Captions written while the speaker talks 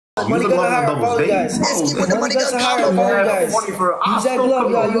Money gun to hire, follow you guys. Money gun to hire, follow you guys. Use that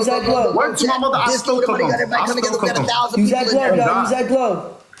glove, y'all. Use that glove. Word to my mother, I still cook them. Use that glove, y'all. Use that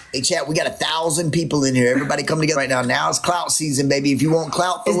glove. Hey, chat, we got 1,000 people in here. Everybody come together right now. Now it's clout season, baby. If you want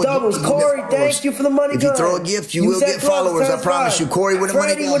clout, it's doubles. Corey, thank you for the money gun. If you throw a gift, you will get followers. I promise you. Corey with a money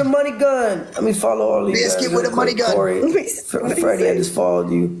gun. Freddie with a money gun. Let me follow all these guys. Biscuit with a money gun. Corey, Freddie, I just followed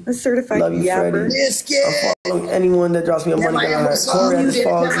you. A certified Love you, Freddie. Biscuit. I'm following anyone that drops me a money gun. Corey, I just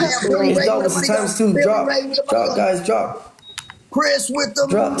followed you. It's doubles. It's times 2. Drop, guys, drop. Chris with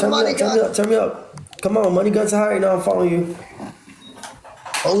the money gun. Turn me up. Come on, money guns high. Now I'm following you.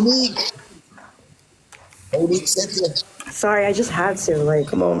 Onique, Cynthia. Sorry, I just had to. Like,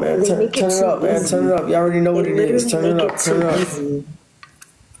 come on, man. Turn it up, man. Turn it up. You already know what it is. Turn it up. Turn it up.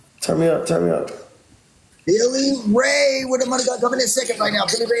 Turn me up. Turn me up. Billy Ray with the money gun coming in second right now.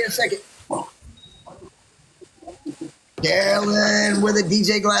 Billy Ray in second. Carolyn with the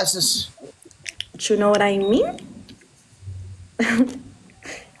DJ glasses. But you know what I mean?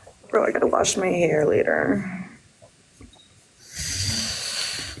 Bro, I gotta wash my hair later.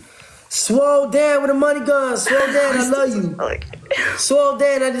 Swole Dan with a money gun. Swole Dan, I love you. Swole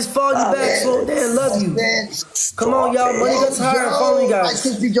Dan, I just followed you back. Swole Dan, love you. Come on, y'all. Money guns higher. I'm following you guys.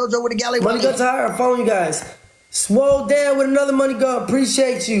 JoJo with the galley. Money guns higher. I'm following you guys. Swole Dan with another money gun.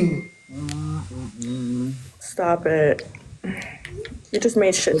 Appreciate you. Stop it. You just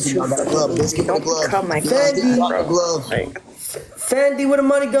made shit too funny. Don't cut my Fendi. Fendi with a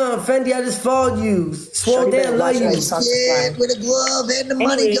money gun. Fendi, I just followed you. Swole Dan, love you. Yeah, with a glove and the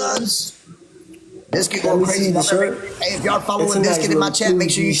money guns. Biscuit going crazy. Hey, if y'all following Biscuit in my chat,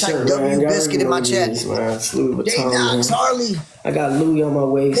 make sure you type W Biscuit in my chat. Jay Knox, Harley. I got Louis on my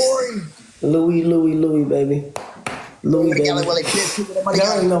waist. Corey. Louis, baby. Louis, baby. I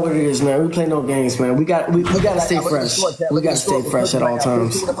don't know what it is, man. We play no games, man. We got to stay fresh. We got to stay fresh at all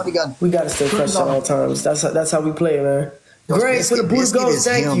times. We got to stay fresh at all times. That's how we play, man. Grace for the booty goes,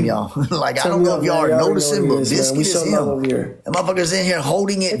 thank you. Y'all. Like, I don't know if y'all are noticing, but Biscuit is him. The motherfucker's in here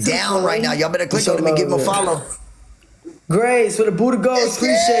holding it down right now. Y'all better click on him and give him a follow. Grace for the booty goes,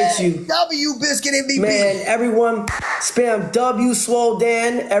 appreciate you. W Biscuit MVP. Man, everyone spam W Swole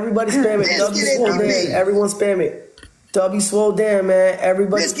Dan. Everybody spam it. W Swole Dan. Everyone spam it. W Swole Dan, man.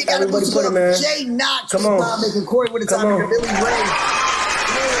 Everybody put it, man. Jay Knox. Come on. Making Corey with the time. Billy Ray.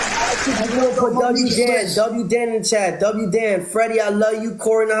 Put W Dan in the chat. W Dan, Freddie, I love you.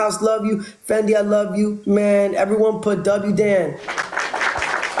 Corey in the house, love you. Fendi, I love you. Man, everyone put W Dan.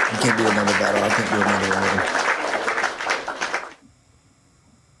 I can't do another battle. I can't do another one.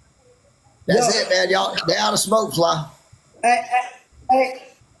 That's it, man. Y'all, they out of smoke, Fly.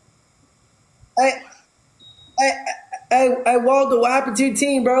 Hey, Waldo, what happened to your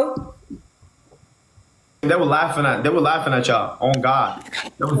team, bro? They were laughing at y'all. On God,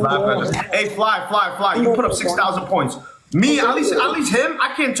 they was laughing at us. Hey, Fly. You put up 6,000 points. Me, at least him.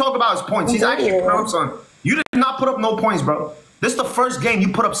 I can't talk about his points. He's actually proud, son. You did not put up no points, bro. This is the first game you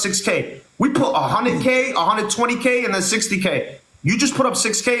put up 6K. We put 100K, 120K, and then 60K. You just put up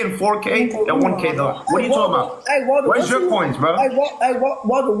 6K and 4K and 1K though. What are you talking about? Hey, Waldo, where's your points, bro? Hey,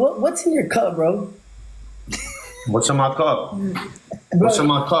 Waldo, what's in your cup, bro? What's in my cup? What's in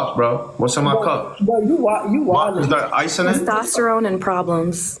my cup, bro? What's in my cup? Bro, you wild. Is there ice in it? Testosterone and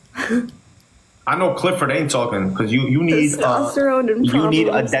problems. I know Clifford ain't talking because you need testosterone and problems. You need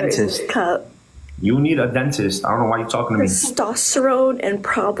a dentist. Cup. You need a dentist. I don't know why you're talking to me. Testosterone and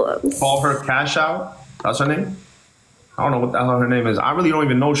problems. Call her Cash Out. That's her name. I don't know what the hell her name is. I really don't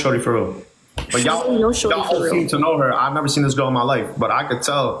even know Shorty for real. But y'all seem to know her. I've never seen this girl in my life, but I could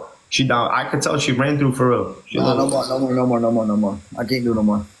tell. I could tell she ran through for real. No more. I can't do no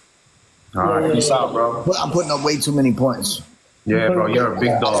more. All right, peace out, bro. I'm putting up way too many points. Yeah, bro, you're a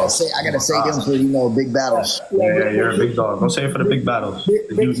big dog. I gotta say them for big battles. Yeah, you're a big dog. Don't say it for the big battles.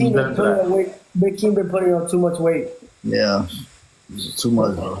 Big King been putting on too much weight. Yeah, too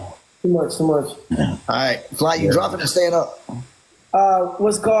much, bro. Too much. All right, Fly, you dropping or staying up?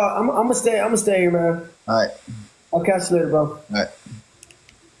 What's called? I'm gonna stay here, man. All right. I'll catch you later, bro. All right.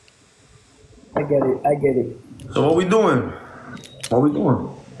 I get it. So what we doing?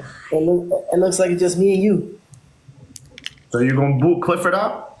 It looks like it's just me and you. So you gonna boot Clifford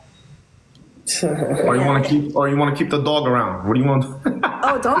out? Or you want to keep the dog around? What do you want?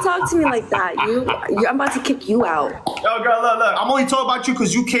 Oh, don't talk to me like that. I'm about to kick you out. Yo, girl, look. I'm only talking about you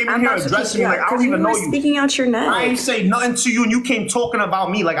because you came in here addressing me like I don't even know you. Speaking out your neck. I ain't say nothing to you, and you came talking about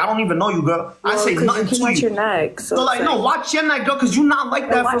me like I don't even know you, girl. I say nothing to you. Watch your neck. So like, no, watch your neck, girl, because you not like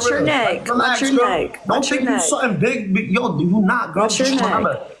that for real. Watch your neck. Don't think you something big. Yo, you not, girl. Watch your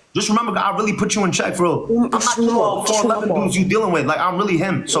neck. Just remember, I really put you in check, bro. I'm not your 4'11" dudes you dealing with. Like, I'm really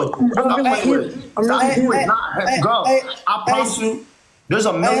him. So, stop playing with it. Stop doing it. Not him. Girl, I promise you, there's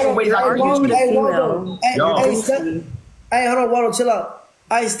a million ways I can use you. Hey, hold on, Waldo, chill out.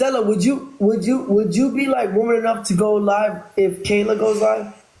 Hey, Stella, would you be like woman enough to go live if Kayla goes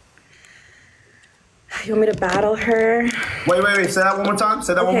live? You want me to battle her? Wait. Say that one more time.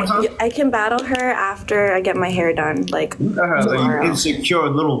 One more time. I can battle her after I get my hair done. Like, you insecure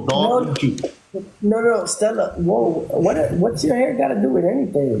little dog. No, Stella. Whoa, what's your hair got to do with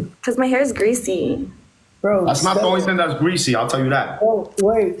anything? Because my hair is greasy. Bro, that's not the only thing that's greasy. I'll tell you that. Oh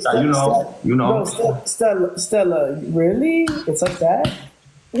wait, you know. Bro, Stella, really? It's like that?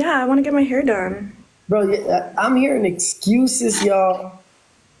 Yeah, I want to get my hair done. Bro, I'm hearing excuses, y'all.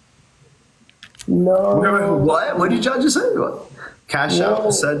 No. What? What did y'all just say? Cash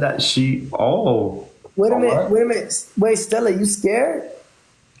Out said that she. Oh. Wait a minute. Wait, Stella, you scared?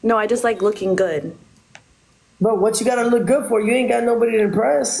 No, I just like looking good. Bro, what you gotta look good for? You ain't got nobody to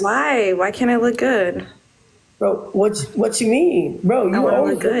impress. Why? Why can't I look good? Bro, what you mean? Bro, you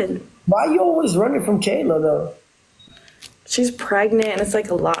always look good. Why you always running from Kayla though? She's pregnant and it's like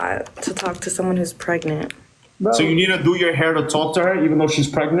a lot to talk to someone who's pregnant. Bro. So you need to do your hair to talk to her, even though she's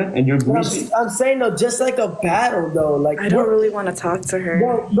pregnant and you're greasy. I'm saying though, just like a battle though. Like I don't really want to talk to her.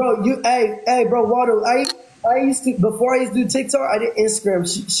 Bro, hey, bro, Waldo. I used to before I used to do TikTok. I did Instagram.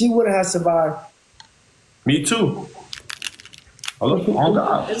 She wouldn't have survived. Me too. Oh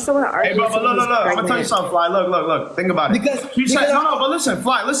God. I just don't want to argue. Hey, bro, look. I'm gonna tell you something, Fly. Look. Think about it. She said no, but listen,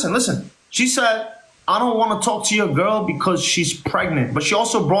 Fly. Listen. She said, I don't want to talk to your girl because she's pregnant. But she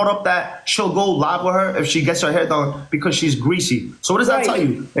also brought up that she'll go live with her if she gets her hair done because she's greasy. So what does that tell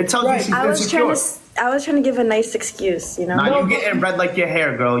you? It tells you she's insecure. I was trying to give a nice excuse, you know? Nah, you're getting red like your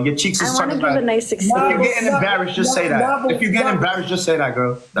hair, girl. Your cheeks is turning red. I want to give a nice excuse. If you're getting embarrassed, just say that. If you're getting embarrassed, just say that,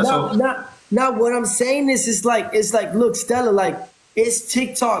 girl. That's all. Now, what I'm saying is like, look, Stella, like, it's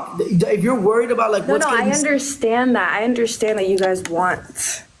TikTok. If you're worried about like what's I understand that. I understand that you guys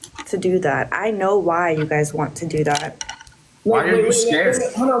want to do that. I know why you guys want to do that. Why are you scared?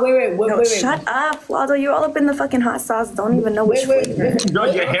 Hold on, wait. Shut up, Waldo. You're all up in the fucking hot sauce. Don't even know which flavor. No,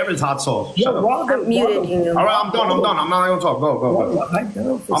 your hair is hot sauce. Shut up. I'm muted, you. All right, I'm done. I'm not gonna talk. Go.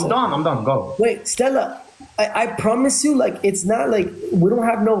 I'm done. Go. Wait, Stella. I promise you, like, it's not like we don't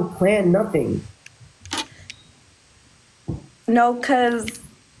have no plan, nothing. No, cause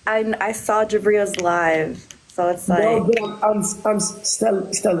I saw Jabria's live, so it's like. No, but I'm Stella.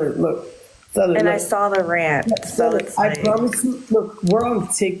 Look. Stella, and I saw the rant. Stella, so it's I promise you. Look, we're on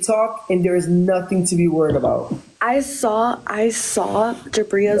TikTok, and there is nothing to be worried about. I saw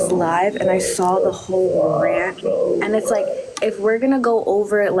Jabria's live, and I saw the whole rant, and it's like if we're gonna go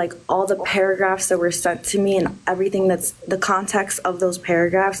over like all the paragraphs that were sent to me and everything that's the context of those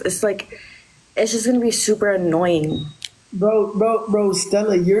paragraphs, it's like it's just gonna be super annoying. Bro,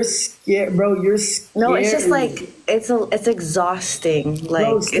 Stella, you're scared. Bro, you're scared. No, it's just like it's exhausting. Like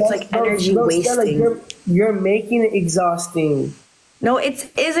it's like energy wasting. Stella, you're making it exhausting. No, it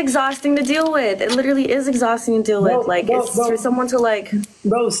is exhausting to deal with. It literally is exhausting to deal with. Like it's for someone to like.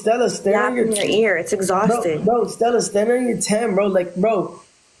 Bro, Stella, stand on your ear. It's exhausting. Bro, Stella, stand on your 10, bro. Like, bro,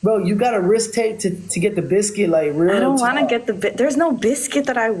 you got a risk take to get the biscuit. Like, real. I don't want to get the. There's no biscuit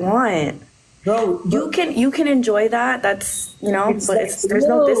that I want. Bro, you can enjoy that. That's but there's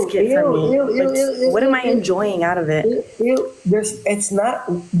no biscuit for me. What am I enjoying out of it? It's not.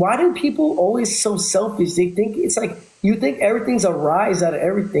 Why do people always so selfish? They think it's like you think everything's a rise out of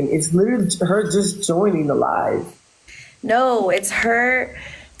everything. It's literally her just joining the live. No, it's her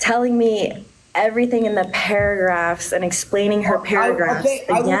telling me everything in the paragraphs and explaining her paragraphs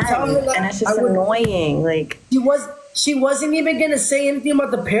again, and it's just annoying. Like She wasn't even gonna say anything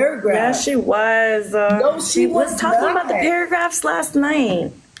about the paragraph. Yeah, she was. No, she was talking about the paragraphs last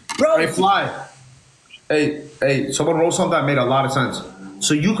night. Bro, hey, Fly. Hey, someone wrote something that made a lot of sense.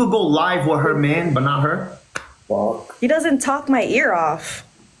 So you could go live with her man, but not her? He doesn't talk my ear off.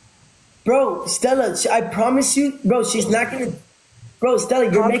 Bro, Stella, I promise you, bro, she's not gonna. Bro, Stella,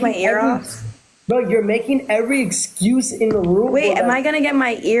 you're making my ear off. Bro, you're making every excuse in the room. Wait, am I gonna get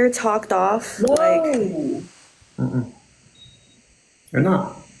my ear talked off? No. Like, you're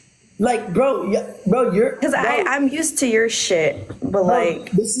not. Like, bro, you're because I'm used to your shit, but bro,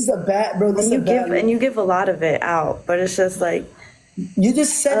 like this is a bad, bro. This and you give a lot of it out, but it's just like you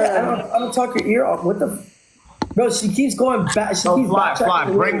just said it. I don't talk your ear off. What the? Bro, she keeps going back. She keeps Fly.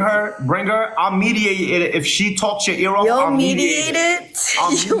 Bring her. I'll mediate it. If she talks your ear off, You'll I'll mediate it.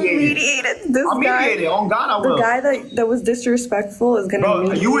 You'll mediate it. This I'll mediate it. On God, I will. The guy that was disrespectful is gonna.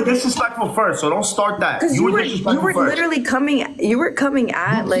 Bro, you were disrespectful first, so don't start that. You were literally coming. You were coming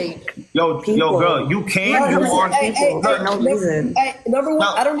at like. Yo, girl, you came on people for no reason. Hey, number one,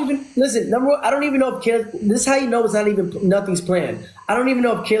 I don't even listen. Number one, I don't even know if Kayla. This is how you know it's not even nothing's planned. I don't even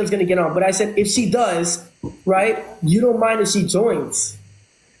know if Kayla's gonna get on, but I said if she does, right, you don't mind if she joins.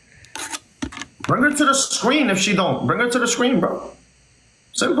 Bring her to the screen if she don't. Bring her to the screen, bro.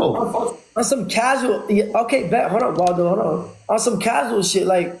 Simple. On some casual, okay, bet. Hold on, Waldo, hold on. On some casual shit,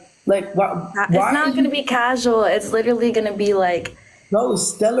 like why? It's not gonna be casual. It's literally gonna be like. Bro,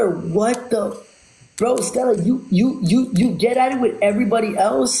 Stella, what the? Bro, Stella, you get at it with everybody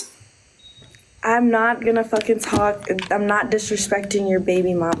else. I'm not gonna fucking talk. I'm not disrespecting your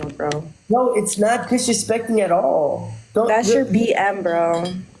baby mama, bro. No, it's not disrespecting at all. That's your BM, bro.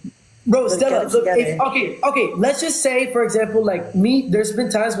 Bro, Stella, look, okay. Let's just say, for example, like me, there's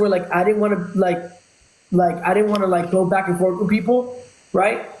been times where like I didn't want to I didn't want to like go back and forth with people,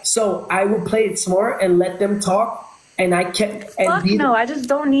 right? So I would play it smart and let them talk. And I kept I just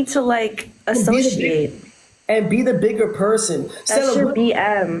don't need to like associate and be the bigger person. That's Stella, your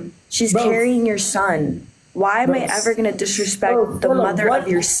BM. She's carrying your son. Why am I ever gonna disrespect the mother of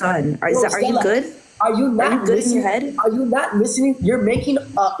your son? Are you good? Are you not good in your head? Are you not listening? You're making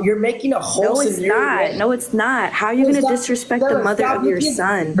a whole. No, it's not. No, it's not. How are you gonna disrespect the mother of your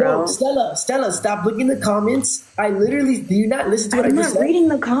son, bro? Stella, stop looking at the comments. I literally, do you not listen to what I just said? I'm not reading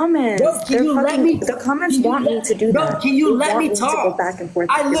the comments. Bro, can you let me? The comments want me to do that. Bro, can you let me talk? To go back and forth.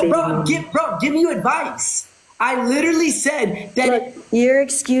 Bro, give me advice. I literally said that. Look, your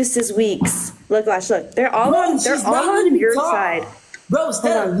excuse is weeks. Look, Lash, look. They're all on your side. Bro,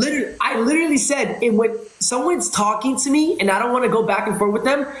 Stella, I literally said when someone's talking to me and I don't want to go back and forth with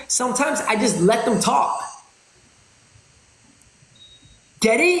them, sometimes I just let them talk.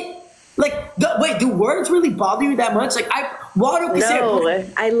 Get it? Like, wait, do words really bother you that much? Like, Waldo can say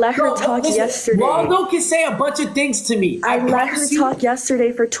I let her talk yesterday. Waldo can say a bunch of things to me. I let her talk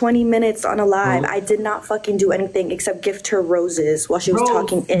yesterday for 20 minutes on a live. I did not fucking do anything except gift her roses while she was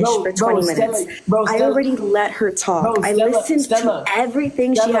talking for 20 minutes. I already let her talk. I listened to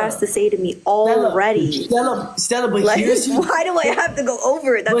everything she has to say to me already. Stella, but like, why do I have to go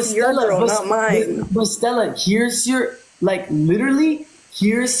over it? That's your girl, not mine. But Stella, here's your, like, literally...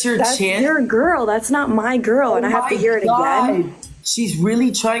 Here's your chance. That's your girl. That's not my girl. And I have to hear it again. She's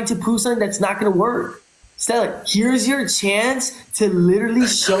really trying to prove something that's not going to work. Stella, here's your chance to literally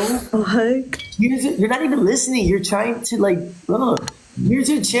show. You're not even listening. You're trying to like, here's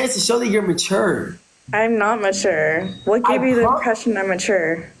your chance to show that you're mature. I'm not mature. What gave you the impression I'm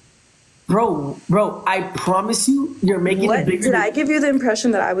mature? Bro, I promise you, you're making a bigger. Did I give you the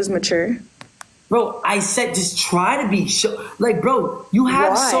impression that I was mature? Bro, I said just try to be like, bro, you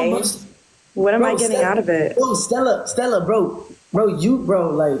have so much. What am I getting out of it? Bro, Stella, bro,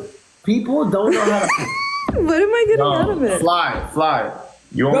 like, people don't know how to. What am I getting out of it? Fly.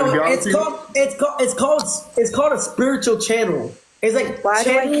 You want me to be honest with you? It's called a spiritual channel. It's like, why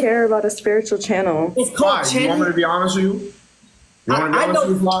do I care about a spiritual channel? It's called channel. You want me to be honest with you? I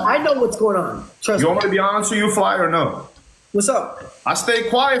know what's going on. Trust me. You want me to be honest with you, Fly, or no? What's up? I stay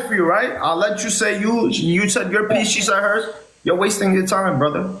quiet for you, right? I'll let you say you said your piece, she said hers. You're wasting your time,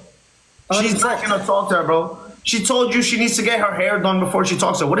 brother. She's not gonna talk to her, bro. She told you she needs to get her hair done before she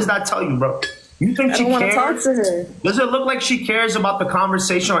talks to her. What does that tell you, bro? You think she cares? I don't want to talk to her. Does it look like she cares about the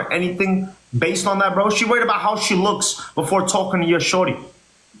conversation or anything based on that, bro? She worried about how she looks before talking to your shorty.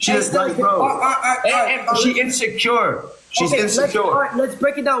 She's like, bro. She's insecure. She's insecure. Let's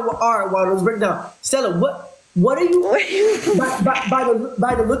break it down. Let's break it down. Stella, what are you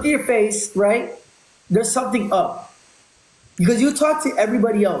by the look of your face, right? There's something up. Because you talk to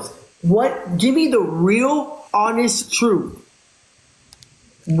everybody else. Give me the real, honest truth.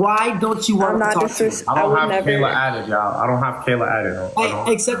 Why don't you want to talk to me? I don't have Kayla added, y'all. I don't have Kayla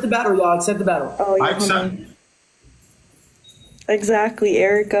added. Accept the battle, y'all. Accept the battle. Oh, yeah, I accept. Exactly,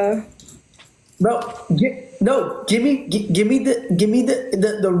 Erica. Bro, give me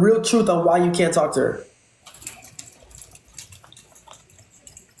the real truth on why you can't talk to her.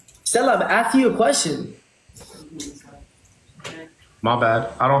 Stella, I'm asking you a question. My bad.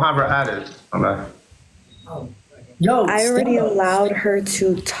 I don't have her added. My bad. Yo, I already allowed her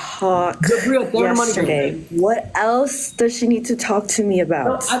to talk yesterday. What else does she need to talk to me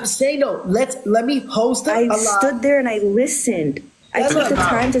about? No, I'm saying no. Let me host her. I stood there and I listened. I took the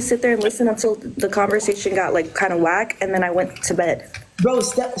time to sit there and listen until the conversation got like kind of whack, and then I went to bed. Bro,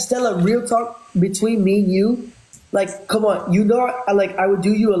 Stella, real talk between me and you. Like, come on, you know, I would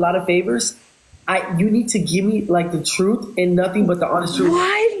do you a lot of favors. You need to give me like the truth and nothing but the honest truth.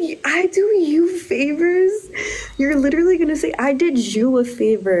 Why I do you favors? You're literally gonna say I did you a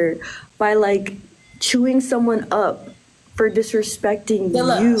favor by like chewing someone up for disrespecting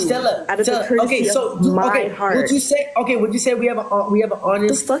you Stella, out of the courtesy of my heart. Would you say we have an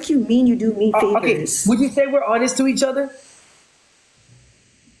honest? The fuck you mean you do me favors? Okay, would you say we're honest to each other?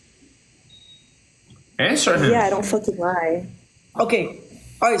 Answer him. Yeah, I don't fucking lie. Okay.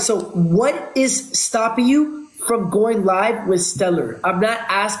 All right, so what is stopping you from going live with Stellar? I'm not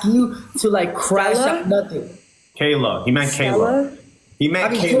asking you to like crash out nothing. Kayla. He meant Stella? Kayla. He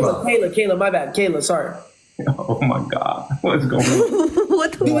meant Kayla. Kayla, my bad. Kayla, sorry. Oh my God. What's going on?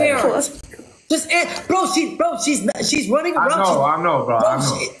 What the fuck? Just, she's running around. I know, bro. I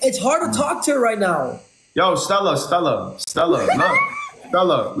know. It's hard to talk to her right now. Yo, Stella, look. Stella, look.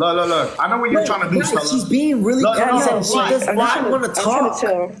 I know what you're trying to do, Stella. She's being really bad. She doesn't want to talk.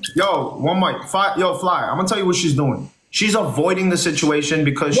 Yo, one mic. Flyy. I'm gonna tell you what she's doing. She's avoiding the situation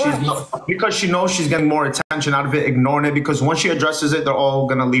because she knows she's getting more attention out of it, ignoring it. Because once she addresses it, they're all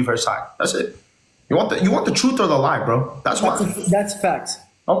gonna leave her side. That's it. You want the truth or the lie, bro? That's why. That's facts.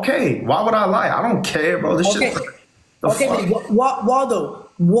 Okay, why would I lie? I don't care, bro. This shit. Okay, Waldo,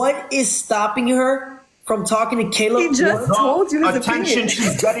 what is stopping her from talking to Kayla? He just told you his attention opinion.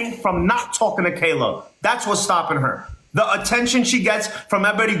 She's getting from not talking to Kayla. That's what's stopping her. The attention she gets from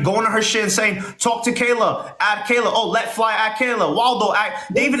everybody going to her shit and saying, talk to Kayla, add Kayla. Oh, let Flyy add Kayla. Waldo,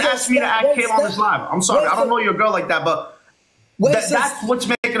 they even asked me to add Kayla on this live. I'm sorry, I don't know your girl like that, but that's what's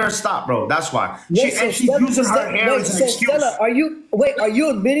making her stop, bro. That's why. She's using her hair as an excuse. Stella, are you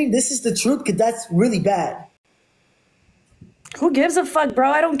admitting this is the truth? Because that's really bad. Who gives a fuck, bro?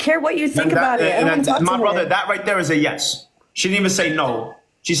 I don't care what you think about it. And my brother, that right there is a yes. She didn't even say no.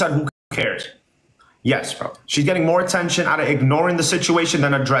 She said, who cares? Yes, bro. She's getting more attention out of ignoring the situation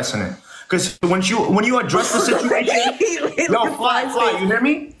than addressing it. Because when you address the situation, yo, Flyy, you hear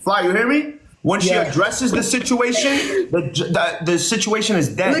me? Flyy, you hear me? When she addresses the situation, the situation is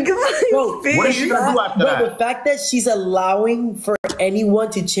dead. Look at my face. What is she gonna do after that? The fact that she's allowing for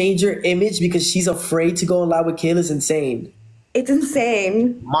anyone to change her image because she's afraid to go live with Kayla is insane. It's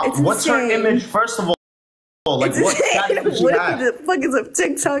insane. What's her image, first of all? Like, what the fuck is a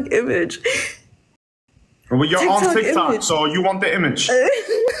TikTok image? Well, you're on TikTok, so you want the image.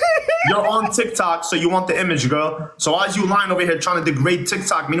 You're on TikTok, so you want the image, girl. So as you lying over here trying to degrade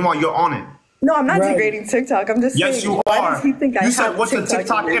TikTok, meanwhile, you're on it. No, I'm not degrading TikTok. I'm just saying. Yes, you are. Why does he think I you said, have what's a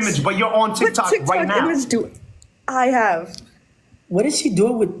TikTok image? But you're on TikTok, right now. What TikTok image do I have? What is she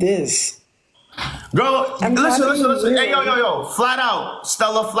doing with this? Girl, listen. Hey, yo. Flat out.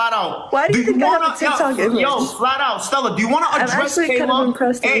 Stella, flat out. Why do you think I have a TikTok image? Yo, flat out. Stella, do you want to address Kayla? Kind of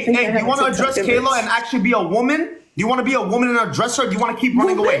impressed hey, do you want to address Kayla and actually be a woman? Do you want to be a woman and address her? Or do you want to keep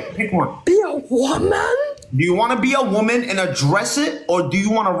running away? Pick one. Be a woman? Do you want to be a woman and address it? Or do you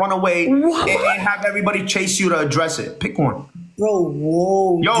want to run away and have everybody chase you to address it? Pick one. Bro,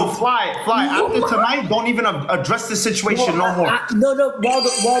 whoa. Yo, Flyy. After tonight, don't even address the situation no more. No, Waldo,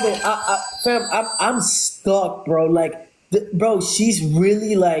 fam, I'm stuck, bro. Like, bro, she's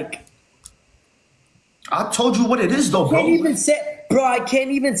really like. I told you what it is, though, bro. I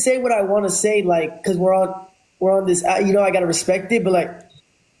can't even say what I want to say, like, because we're on this. You know, I gotta respect it, but like.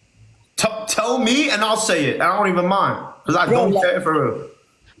 Tell me, and I'll say it. I don't even mind, because I don't care for real.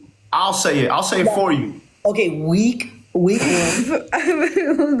 I'll say it. I'll say it for you. Okay, week one.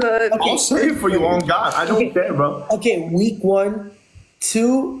 I'll say it for you, on God. I don't care, bro. Okay, week 1,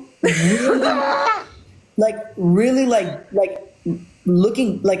 2, really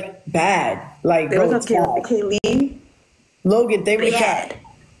looking like bad. Like, bro, it's bad. Kaylee. Logan, thank you, cat.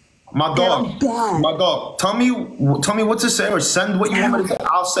 My dog. Tell me what to say or send what you want me to say.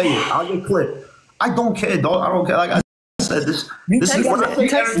 I'll say it. I'll get clipped. I don't care, dog. I don't care. Like I said, this is what I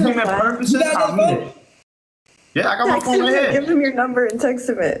think entertainment purposes. I mean it. Yeah, I got my phone right here. Give him your number and text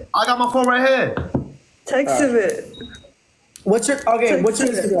him it. I got my phone right here. Text him it. What's your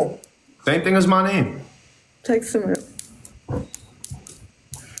Instagram? Same thing as my name. Text him it.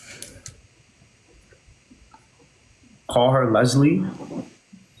 Call her Leslie.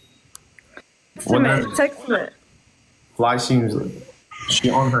 Text him it. Flyy seems like she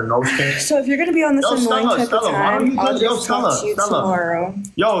on her nose cam. So if you're gonna be on this annoying type of time, I'll just talk to you tomorrow.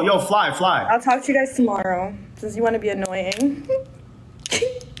 Yo, Flyy. I'll talk to you guys tomorrow, since you want to be annoying.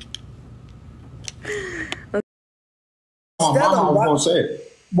 Stella,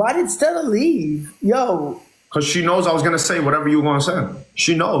 why did Stella leave? Yo. Because she knows I was gonna say whatever you were gonna say.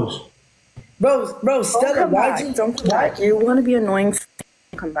 She knows. Bro, Stella, don't come back. You want to be annoying?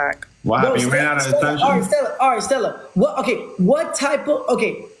 Come back. What happened? You ran out of attention? All right, Stella. What type of,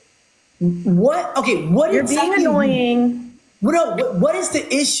 what You're being annoying. What is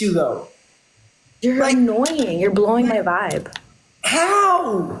the issue though? You're annoying. You're blowing my vibe.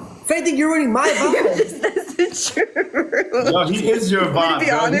 How? If anything, you're ruining my vibe. That's true. No, he is your vibe. To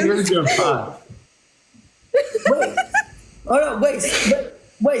be honest. He is your vibe.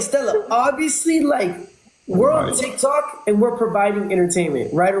 Wait, Stella. Obviously, like, we're on TikTok and we're providing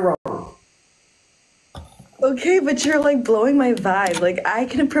entertainment, right or wrong? Okay, but you're like blowing my vibe. Like, I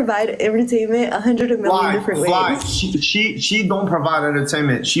can provide entertainment 100 million different ways. She don't provide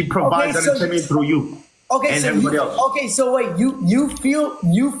entertainment. She provides entertainment through you. Okay, and so everybody else. Okay, so wait, you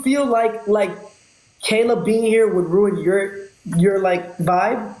feel like Kayla being here would ruin your like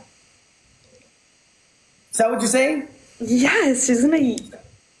vibe? Is that what you're saying? Yes, she's gonna.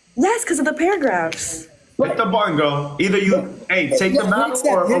 Yes, because of the paragraphs. Hit the button, girl. Either you, take the battle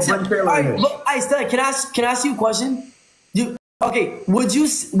or bring Kayla in here. Hey, Stella, can I ask you a question? Would you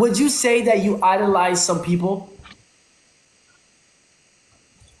say that you idolize some people?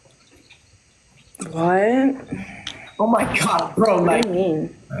 What? Oh my god, bro! Like, What do you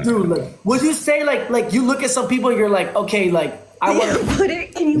mean? Dude, look. Would you say like you look at some people, and you're like, okay, like I want to put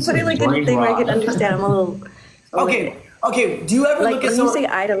it. Can you put it like in a thing where I can understand? I'm a little. Okay. Do you ever look at when you say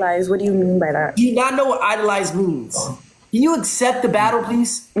idolize? What do you mean by that? Do you not know what idolize means? Can you accept the battle,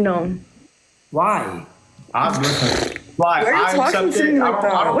 please? No. Why? Listen. Why are you talking to me like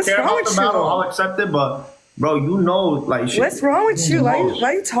that? I don't What's care wrong about with the battle. you? I'll accept it, but bro, you know, like what's wrong with you? Why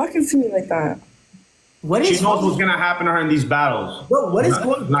are you talking to me like that? She knows what's gonna happen to her in these battles. Bro, what is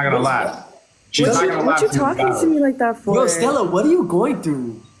going? Not gonna laugh. She's not gonna laugh. What you talking to me like that for? Bro, Stella, what are you going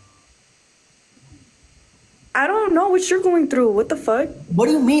through? I don't know what you're going through. What the fuck? What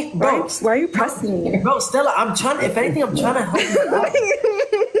do you mean, bro? Why are you pressing me? Bro, Stella, I'm trying. If anything, I'm trying to help you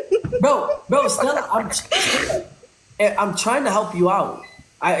out. bro, Stella, I'm trying to help you out.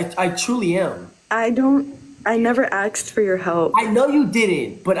 I truly am. I never asked for your help. I know you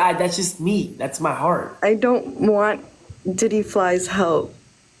didn't, but that's just me. That's my heart. I don't want Diddy Fly's help.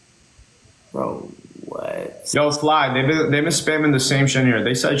 Bro, what? Yo, Flyy, they've been spamming the same shit here.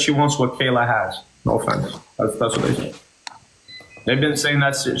 They said she wants what Kayla has. No offense. That's what they said. They've been saying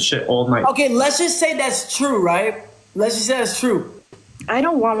that shit all night. Okay, let's just say that's true, right? Let's just say that's true. I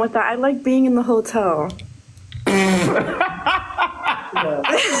don't want with that. I like being in the hotel.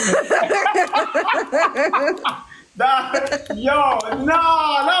 That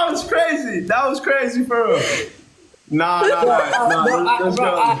was crazy. That was crazy for real.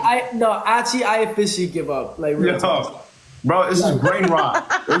 Actually, I officially give up. Like, real talk. Bro, this is brain rot.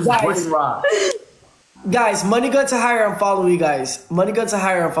 This is brain rot. Guys, Money Gun to Hire, I'm following you guys. Money Gun to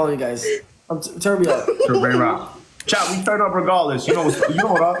Hire, I'm following you guys. Turn me up. Brain rot. Chat, we turn up regardless. You know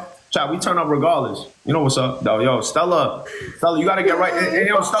what up? Chat, we turn up regardless. You know what's up? Yo, Stella, you gotta get right. Hey,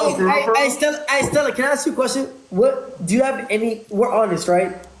 yo, Stella, for real. Hey, Stella, can I ask you a question? What do you have any? We're honest,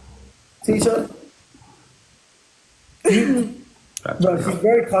 right? To each other. Bro, she's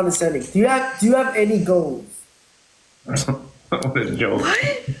very condescending. Do you have any goals? What a joke.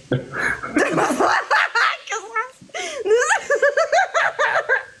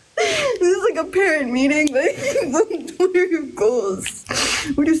 This is like a parent meeting. Like, what are your goals?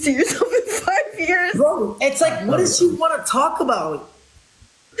 Where do you see yourself in 5 years? Bro, it's like, what does she want to talk about?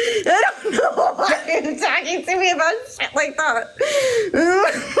 I don't know why you're talking to me about shit like that.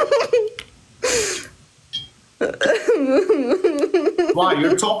 Why?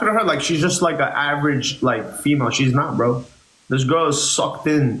 You're talking to her like she's just like an average like female. She's not, bro. This girl is sucked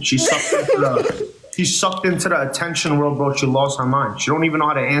in. She's sucked into the attention world, bro. She lost her mind. She don't even know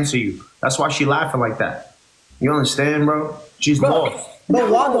how to answer you. That's why she laughing like that. You understand, bro? She's lost. But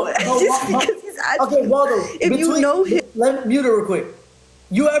Waldo, okay, Waldo. If you know him, let me mute her real quick.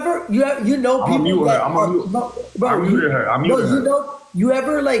 You know people that I'm muting her. You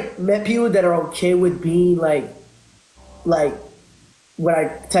ever like met people that are okay with being like when I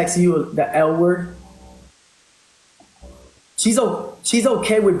text you the L word? She's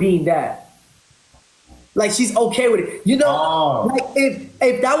okay with being that. Like, she's okay with it. You know, like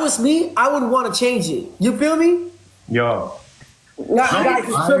if that was me, I would want to change it. You feel me? Yo. I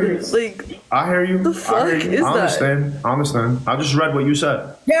hear you. The fuck is that? I understand. I just read what you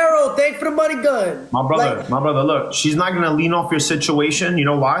said. Daryl, thanks for the money gun. My brother, look, she's not gonna lean off your situation. You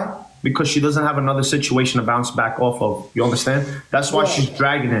know why? Because she doesn't have another situation to bounce back off of. You understand? That's why she's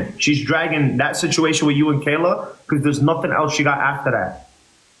dragging it. She's dragging that situation with you and Kayla because there's nothing else she got after that.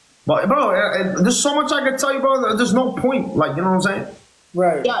 But bro, there's so much I can tell you, bro. There's no point. Like, you know what I'm saying?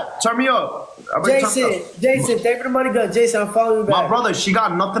 Right. Yeah, turn me up. Jason, thank you for the money gun. Jason, I'm following you back. My brother, she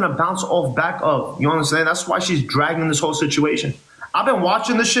got nothing to bounce off back of. You understand? That's why she's dragging this whole situation. I've been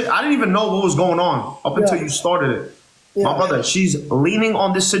watching this shit. I didn't even know what was going on up until you started it. Yeah. My brother, she's leaning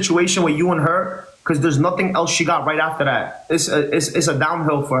on this situation with you and her because there's nothing else she got right after that. It's a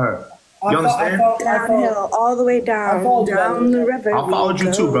downhill for her. You understand? Downhill, all the way down the river. I followed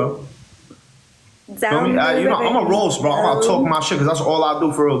you too, bro. Down the river. I'm a roast, bro. I'm gonna talk my shit because that's all I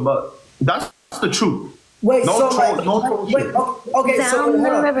do for real. But that's the truth. Wait, no so troll, like, no troll wait, shit. Okay, down so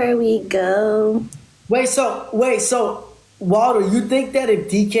the river we go. Wait, so Walter, you think that if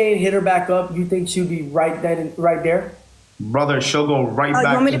DK hit her back up, you think she'd be right there? Brother, she'll go right back.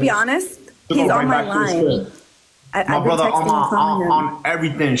 You want me to be honest? He's on my line. My brother, on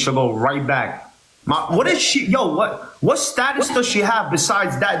everything, she'll go right back. What is she? Yo, what status does she have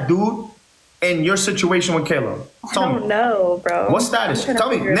besides that dude in your situation with Kayla? Tell me. I don't know, bro. What status? Tell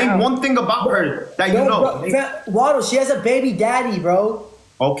me. Name one thing about her that you know. Waldo, she has a baby daddy, bro.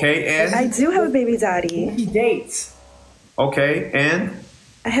 Okay, and I do have a baby daddy. He dates. Okay, and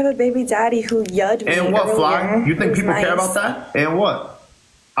I have a baby daddy who yudded me. And what, earlier. Fly? You think people care about that? And what?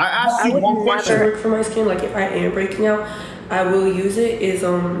 I asked you one question. For my skin, like if I am breaking out, I will use it. Is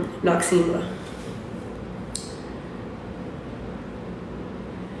Noxema.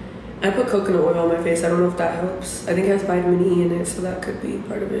 I put coconut oil on my face. I don't know if that helps. I think it has vitamin E in it, so that could be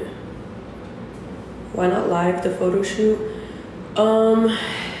part of it. Why not live the photo shoot? I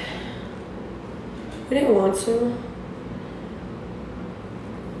didn't want to.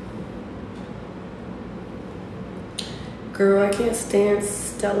 Girl, I can't stand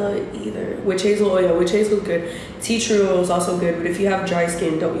Stella either. Witch hazel oil. Witch hazel is good. Tea tree oil is also good, but if you have dry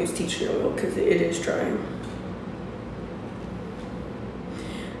skin, don't use tea tree oil because it is drying.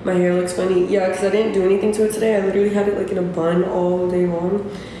 My hair looks funny. Yeah, because I didn't do anything to it today. I literally had it like in a bun all day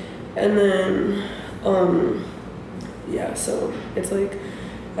long. And then, yeah, so it's like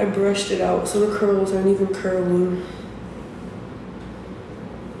I brushed it out so the curls aren't even curling.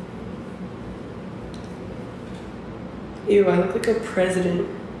 Ew, I look like a president.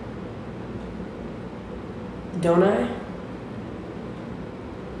 Don't I?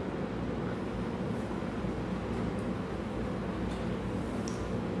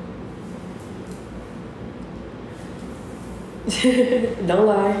 Don't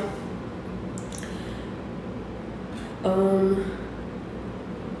lie.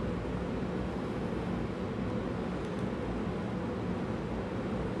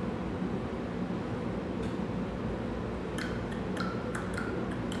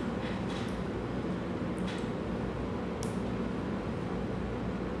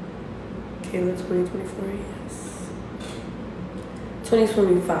 Kayla 2024, yes.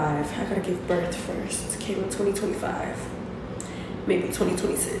 2025. I gotta give birth first. Kayla 2025. Maybe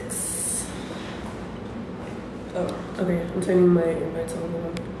 2026. Oh, okay. I'm turning my invites on.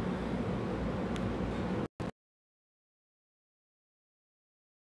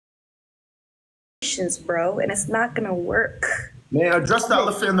 Bro, and it's not gonna work. Man, address the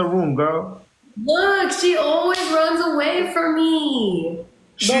elephant in the room, girl. Look, she always runs away from me.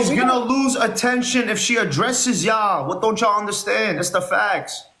 She's gonna lose attention if she addresses y'all. What don't y'all understand? It's the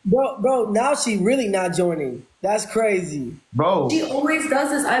facts. Bro, now she really not joining. That's crazy. Bro. She always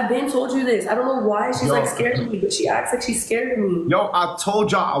does this. I've been told you this. I don't know why she's like scared of me, but she acts like she's scared of me. Yo, I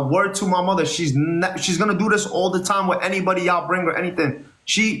told y'all, a word to my mother. She's gonna do this all the time with anybody y'all bring or anything.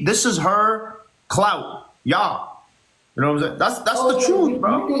 This is her clout. Y'all. You know what I'm saying? That's the truth,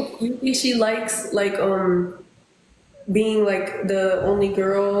 bro. You think she likes like being like the only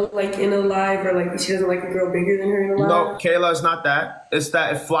girl like in a live, or like she doesn't like a girl bigger than her in a live? No, Kayla, it's not that. It's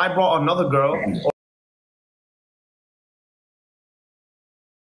that if Fly brought another girl,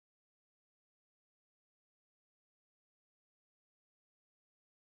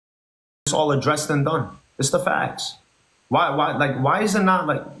 it's all addressed and done. It's the facts. Why is it not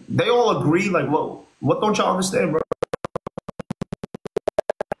like they all agree? Like, what don't y'all understand, bro?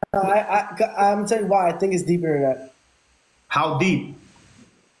 I'm telling you why. I think it's deeper than that. How deep?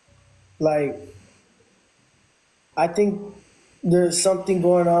 Like, I think there's something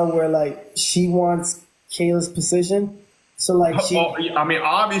going on where like she wants Kayla's position. So like I mean,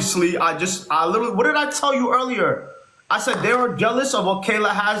 obviously, I literally, what did I tell you earlier? I said they were jealous of what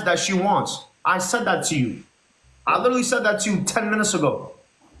Kayla has that she wants. I said that to you. I literally said that to you 10 minutes ago.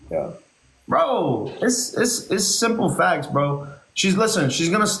 Yeah. Bro, it's simple facts, bro. She's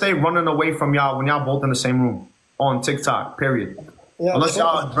gonna stay running away from y'all when y'all both in the same room on TikTok, period. Yeah, unless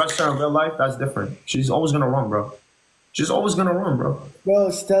y'all address her in real life, that's different. She's always gonna run, bro. She's always gonna run, bro.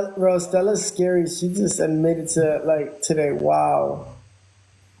 Stella's scary. She just admitted to like today. Wow.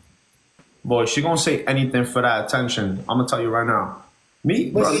 boy, she gonna say anything for that attention. I'm gonna tell you right now.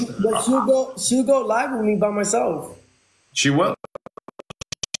 Me, But, brother. she'll go live with me by myself. She will.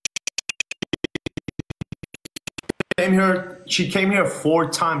 She came here 4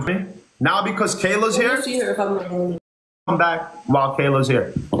 times. Now because Kayla's here, See her if I'm not come back while Kayla's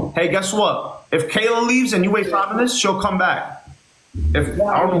here. Hey, guess what? If Kayla leaves and you wait 5 minutes, she'll come back. If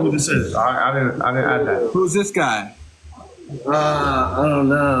I don't know who this is, I didn't add that. Who's this guy? I don't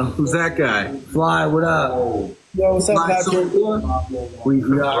know. Who's that guy? Fly, what up? Yo, what's up, Patrick?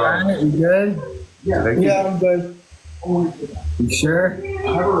 We all right? We good? Yeah, I'm good. You sure?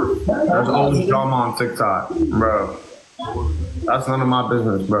 There's always drama on TikTok, bro. That's none of my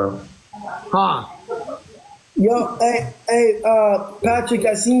business, bro. Huh? Yo, hey, Patrick,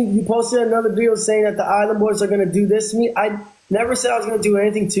 I seen you posted another video saying that the Island Boys are gonna do this to me. I never said I was gonna do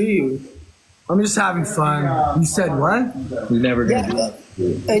anything to you. I'm just having fun. You said what? You're never gonna do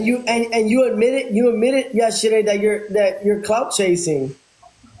it. And you admitted yesterday that you're clout chasing.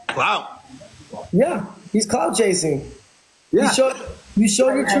 Clout? Yeah, he's clout chasing. Yeah. You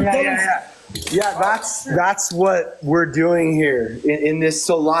showed your true colors. Yeah, that's what we're doing here in this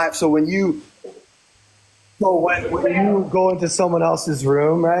live. So when you go into someone else's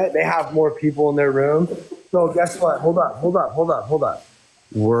room, right? They have more people in their room. So guess what? Hold on.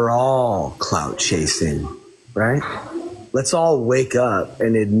 We're all clout chasing, right? Let's all wake up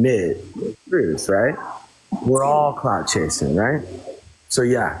and admit the truth, right? We're all clout chasing, right? So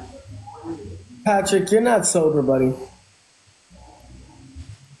yeah. Patrick, you're not sober, buddy.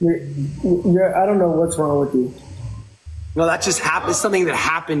 You're I don't know what's wrong with you. No, that just happened. Something that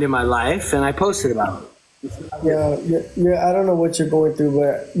happened in my life, and I posted about it. Yeah. I don't know what you're going through,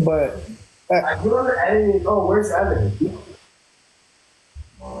 but. You're editing. Oh, where's Evan?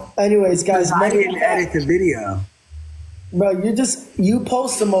 Anyways, guys, I didn't edit the video. Bro, you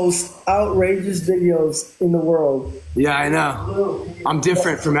post the most outrageous videos in the world. Yeah, I know. I'm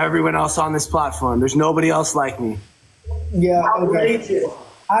different from everyone else on this platform. There's nobody else like me. Yeah, outrageous. Okay.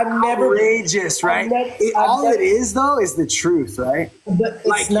 Outrageous, right? All it is though is the truth, right? But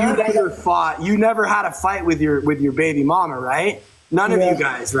like you never fought. You never had a fight with your baby mama, right? None of you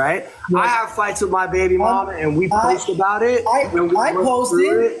guys, right? Yeah. I have fights with my baby mama, and we post about it. I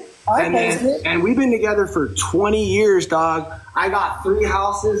posted. And we've been together for 20 years, dog. I got 3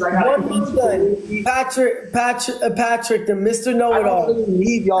 houses. I got Patrick, the Mr. Know-It-All. I don't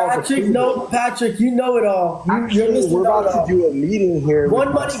need y'all. Patrick, you know it all. You're Mr. We're about to do a meeting here.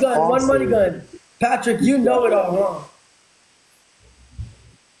 One money gun. Patrick, you know it all, huh?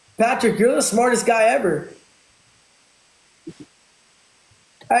 Patrick, you're the smartest guy ever.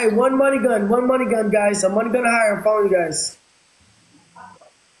 Hey, one money gun, guys. I'm money gun hire. I'm following you guys.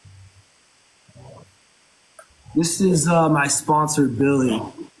 This is my sponsor, Billy.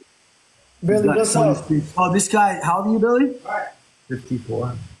 Billy, what's up? Oh, this guy, how old are you, Billy?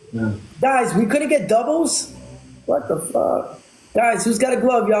 54. Yeah. Guys, we couldn't get doubles? What the fuck? Guys, who's got a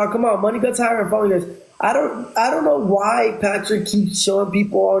glove, y'all? Come on, money guns higher and following you guys. I don't know why Patrick keeps showing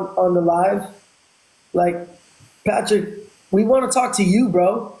people on the live. Like, Patrick, we want to talk to you,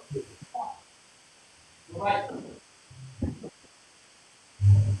 bro.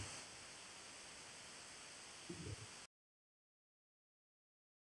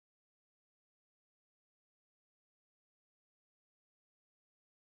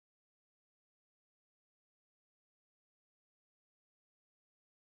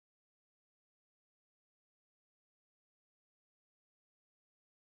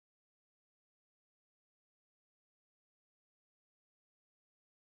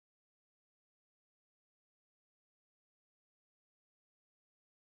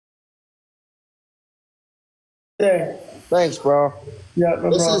 There. Thanks, bro. Yeah, no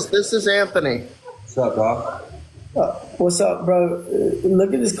this is Anthony. What's up, dog? What's up, bro?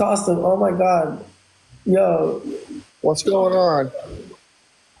 Look at this costume. Oh my God. Yo. What's going on?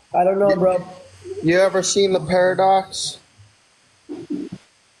 I don't know, bro. You ever seen The Paradox? Blue,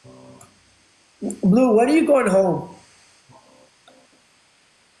 when are you going home?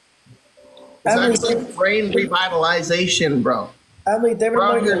 It's actually brain revitalization, bro.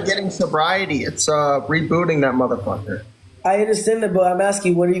 Bro, you're getting sobriety. It's rebooting that motherfucker. I understand that, but I'm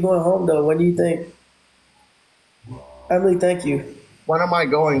asking, when are you going home, though? When do you think? Emily, thank you. When am I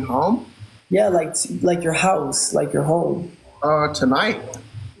going home? Yeah, like your house, like your home. Tonight,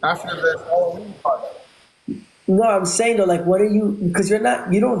 after the Halloween party. No, I'm saying though, like, when are you? Because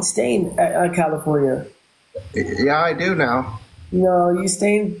you don't stay in California. Yeah, I do now. No, you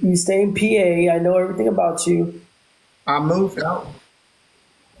stay in PA. I know everything about you. I moved out.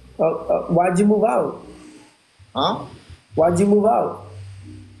 Why'd you move out? Huh? Why'd you move out?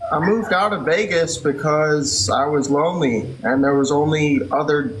 I moved out of Vegas because I was lonely and there was only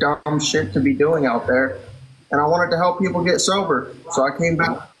other dumb shit to be doing out there. And I wanted to help people get sober. So I came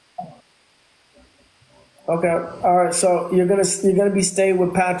back. Okay. All right. So you're gonna be staying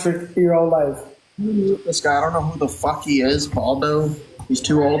with Patrick your whole life. This guy, I don't know who the fuck he is, Baldo. He's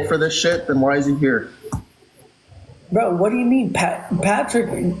too old for this shit. Then why is he here? Bro, what do you mean, Patrick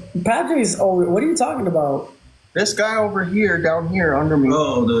is old. What are you talking about? This guy over here, down here, under me.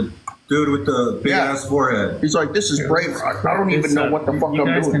 Oh, the dude with the big ass forehead. He's like, this is brave. I don't even know what the fuck I'm doing.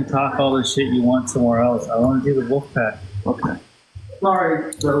 You guys can talk all the shit you want somewhere else. I want to do the wolf pack. Okay.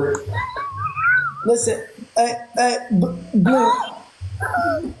 Sorry, brother. Listen, Blue.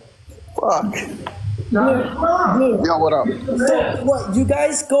 Fuck. Blue. Yo, what up? So, what, you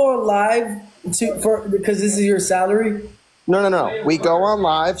guys go on live because this is your salary? No. We go on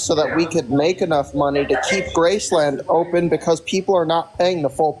live so that we could make enough money to keep Graceland open because people are not paying the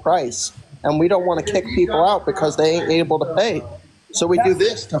full price. And we don't want to kick people out because they ain't able to pay. So we do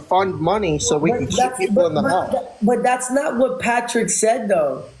this to fund money so we can keep people in the house. But that's not what Patrick said,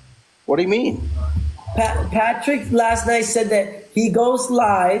 though. What do you mean? Patrick last night said that he goes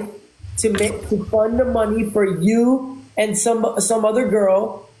live to fund the money for you and some other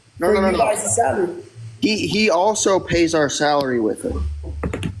girl for you guys' salary. He also pays our salary with it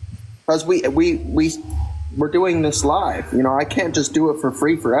because we're doing this live. You know, I can't just do it for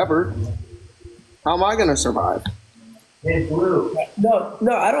free forever. How am I going to survive? Hey, Blue. No,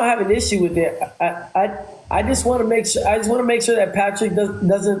 I don't have an issue with it. I just want to make sure. I just want to make sure that Patrick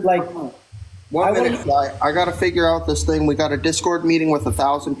doesn't like. 1 minute, Flyy. I got to figure out this thing. We got a Discord meeting with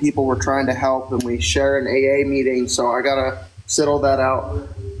 1,000 people. We're trying to help, and we share an AA meeting. So I got to settle that out.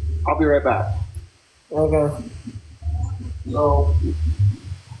 I'll be right back. Okay. So.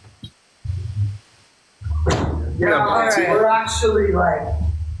 Yeah, all right.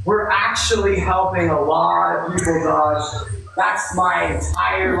 We're actually helping a lot of people, Josh. That's my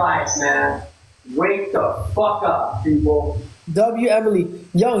entire life, man. Wake the fuck up, people. W. Emily,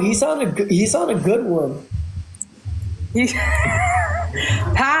 yo, he's on a good one.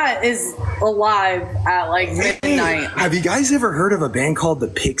 Pat is alive at like midnight. Have you guys ever heard of a band called the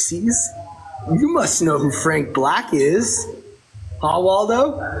Pixies? You must know who Frank Black is. Huh,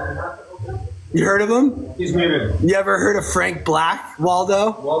 Waldo? You heard of him? He's muted. You ever heard of Frank Black,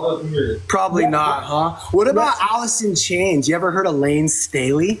 Waldo? Waldo's muted. Probably not, huh? What about Alice in Chains? You ever heard of Lane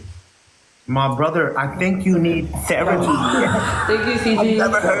Staley? My brother, I think you need therapy. Thank you, CG. I've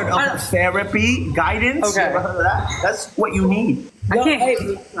never heard of therapy, guidance. Okay. Never heard of that. That's what you need. I can't.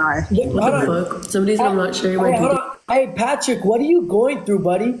 What the fuck? Somebody's I'm not sharing my hold on. Hey, Patrick, what are you going through,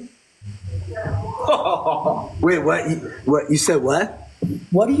 buddy? Wait, what? You said what?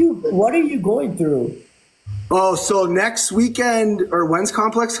 What are you going through? Oh, so next weekend, or when's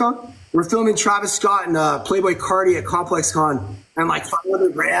Complex Con? We're filming Travis Scott and Playboy Cardi at Complex Con and like 5 other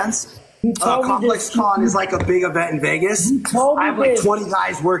brands. Complex Con is like a big event in Vegas. I have like 20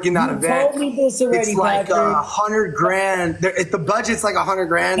 guys working that event. Told me this already, it's like Patrick. $100,000. The budget's like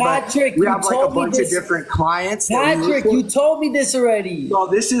 $100,000, Patrick, but we have like a bunch of different clients. Patrick, you told me this already. So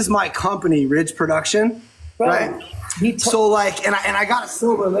this is my company, Ridge Production, right? So like, and I got a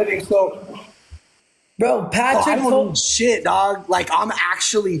silver living. So, bro, Patrick, I don't need shit, dog. Like I'm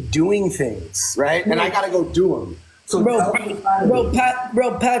actually doing things, right? And I gotta go do them. So bro,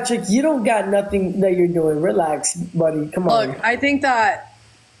 Patrick, you don't got nothing that you're doing. Relax, buddy. Come on. Look, I think that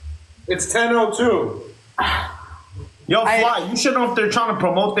it's 10:02. Yo, Flyy, you should know if they're trying to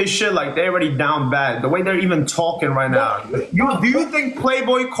promote this shit like they're already down bad. The way they're even talking right now. Do you think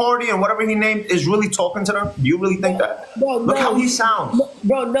Playboy Cardi and whatever he named is really talking to them? Do you really think that? Look how he sounds.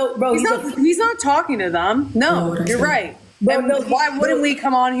 Bro. He's not talking to them. No, you're right. Bro, why wouldn't we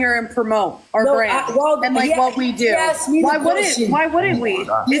come on here and promote our brand and like what we do? Why wouldn't we? Isn't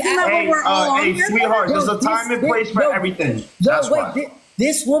that what we're all on here? Sweetheart, there's a time and place for everything. That's why.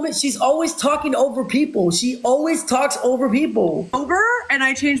 This woman, she's always talking over people. She always talks over people. Sober, and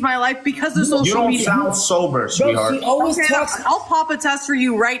I changed my life because of social media. You don't sound sober, sweetheart. Bro, she always talks. I'll pop a test for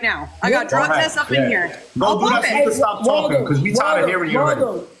you right now. I got drug tests up in here. Go do that so you can stop talking because we tired of hearing you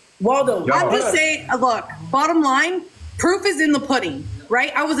already. Waldo, I'm just saying, look, bottom line, proof is in the pudding,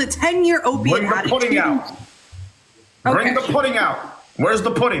 right? I was a 10-year opiate addict. Bring the pudding out. Bring the pudding out. Where's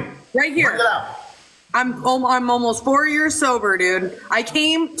the pudding? Right here. Bring it out. I'm almost 4 years sober, dude. I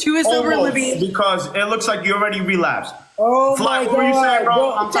came to a sober living because it looks like you already relapsed. Oh Flyy, my what were you saying, bro?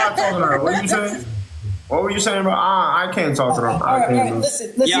 God. I'm tired of talking to her. What were you saying? What were you saying, bro? I can't talk to her. All right,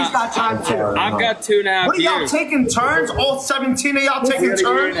 listen. Yeah, He's got time to. I've got 2.5 years. What are y'all taking turns? All 17 of y'all taking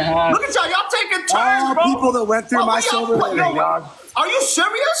turns? Look at y'all. Y'all taking turns, bro. People that went through my sober living, dog. Are you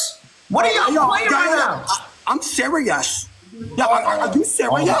serious? What are y'all playing right now? I'm serious. Yeah, are you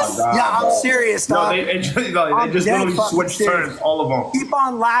serious? Yeah, I'm serious, dog. No, they just literally switched turns, all of them. Keep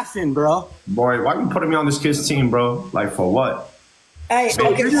on laughing, bro. Boy, why you putting me on this kid's team, bro? Like, for what? Hey,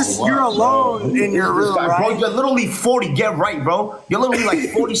 you're alone in your room, right? Bro, you're literally 40. Get right, bro. You're literally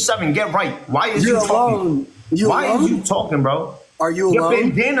like 47. Get right. Why is you talking? Why is you talking, bro? Are you alone?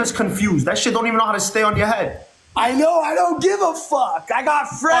 Your bandana's confused. That shit don't even know how to stay on your head. I know. I don't give a fuck. I got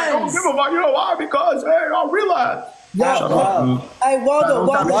friends. I don't give a fuck. You know why? Because, hey, I realize. Yeah, hey, Waldo,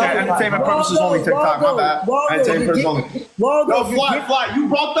 entertainment purposes only TikTok. My bad. Entertainment purposes only. Waldo, Fly. You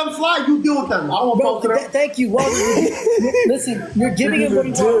brought them, Fly. You deal with them. I don't want to talk to them. Thank you, Waldo. Listen, you're giving him what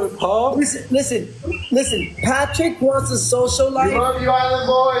he wants. Listen. Patrick wants a social life. We love you, Island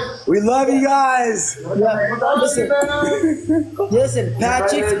boys. We love you guys. Yeah, listen,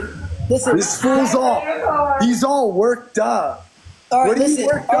 Patrick. Listen, this fool's he's all worked up. All right, what are you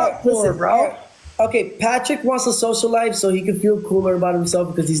worked up for, bro? Okay, Patrick wants a social life so he can feel cooler about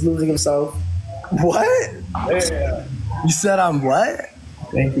himself because he's losing himself. What? Yeah. You said I'm what?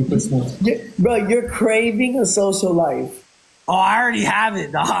 Thank you, Christmas. Bro, you're craving a social life. Oh, I already have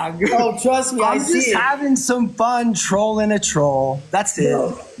it, dog. Oh, trust me, I see it. I'm just having some fun trolling a troll. That's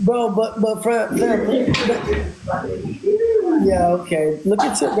it. Bro, but yeah, okay. Look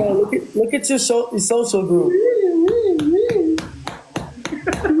at your bro. Look at your social group.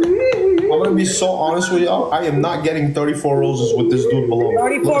 I'm gonna be so honest with y'all. I am not getting 34 roses with this dude below.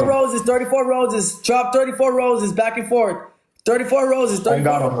 34 roses. Drop 34 roses back and forth. 34 roses.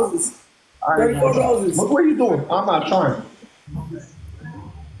 34 roses. 34 roses. What are you doing? I'm not trying.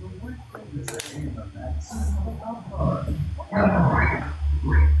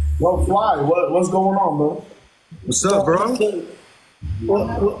 Yo, Fly, what's going on, bro? What's up, bro?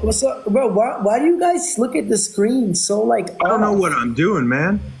 What's up, bro? Why do you guys look at the screen so like? I don't know what I'm doing,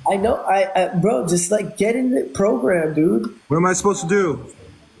 man. I know, bro. Just like get in the program, dude. What am I supposed to do?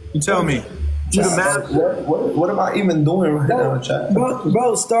 You tell me. What am I even doing right now, chat?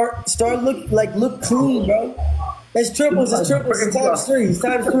 Bro, start look clean, bro. It's triples. It's times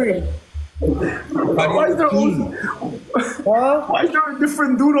three. Why is there a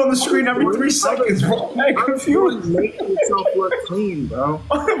different dude on the screen every 3 seconds, bro? I'm confused. Making yourself look clean, bro.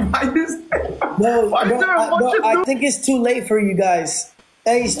 Why is there a bunch of I think it's too late for you guys.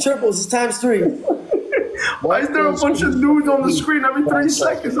 Hey, it's triples. It's times 3. Why is there a bunch of dudes on the screen every 3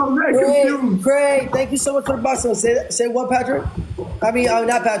 seconds? I'm that confused. Great. Thank you so much for the box. Say what, Patrick? I mean,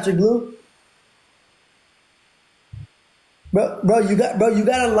 not Patrick, Blue. Bro, you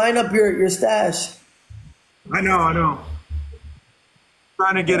gotta line up your stash. I know.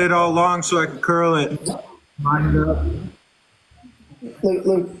 Trying to get it all long so I can curl it. Line it up.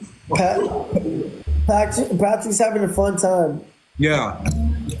 Look, Patrick's having a fun time. Yeah.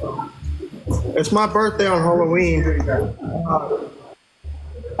 It's my birthday on Halloween.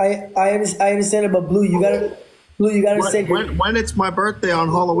 I understand it, but Blue, you gotta say when it's my birthday on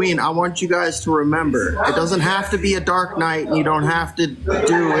Halloween, I want you guys to remember. It doesn't have to be a dark night, and you don't have to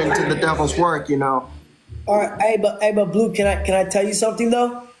do into the devil's work, you know. All right, hey, but Blue, can I tell you something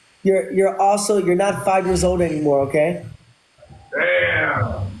though? You're not 5 years old anymore, okay?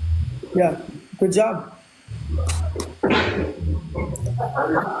 Damn. Yeah, good job.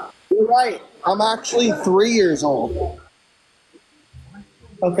 You're right. I'm actually 3 years old.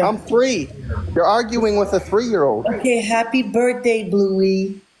 Okay. I'm 3. You're arguing with a 3-year-old. Okay, happy birthday,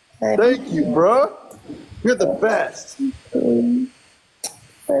 Bluey. Thank you, bro. You're the best.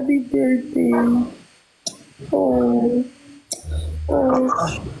 Happy birthday. Oh.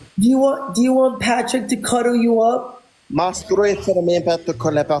 Do you want Patrick to cuddle you up? Masturerar med bättre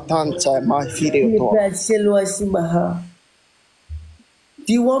kolla på tansa my video.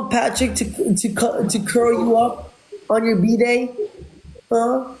 Do you want Patrick to curl you up on your B-day?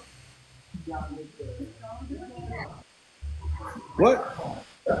 Huh? What?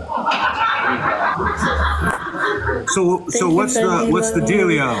 So what's the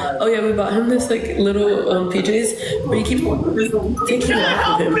dealio? Oh yeah, we bought him this like little PJs, but you keep taking it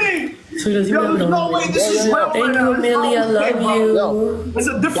off of him. So he doesn't even know. No way, this is real. Thank you, Millie. I love you. There's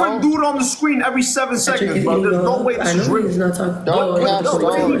a different dude on the screen every 7 seconds, bro. There's no way this is real. He's not talking. Don't cast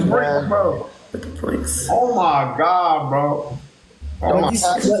stones, man. Bro. With the points. Oh my god, bro. Don't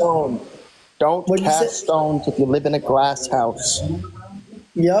cast stones. Don't cast stones if you live in a glass house.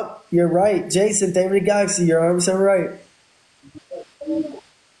 Yep, you're right. Jason, David Galaxy, you're 100% right.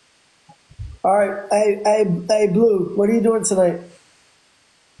 All right, hey, Blue, what are you doing tonight?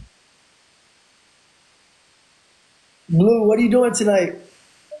 Blue, what are you doing tonight?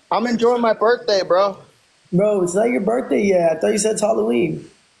 I'm enjoying my birthday, bro. Bro, it's not your birthday yet. I thought you said it's Halloween.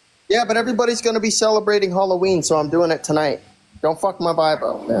 Yeah, but everybody's going to be celebrating Halloween, so I'm doing it tonight. Don't fuck my vibe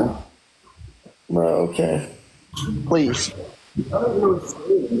up, man. Bro, okay. Please.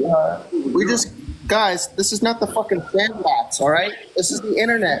 We just, guys, this is not the fucking sandbox, all right? This is the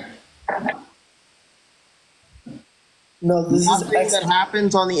internet. No, this Nothing that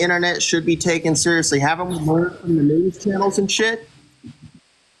happens on the internet should be taken seriously. Haven't we learned from the news channels and shit?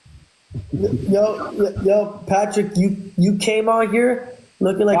 Yo, Patrick, you came on here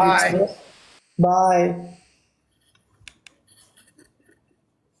looking like Bye. Bye.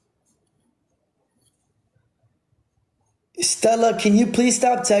 Stella, can you please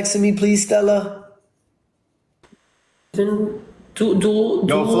stop texting me, please, Stella? Do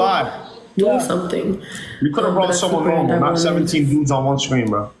Fly. Do something. You could have brought someone normal, not 17 dudes on one screen,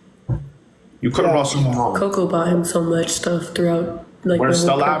 bro. You could have brought someone normal. Coco bought him so much stuff throughout. Like, where's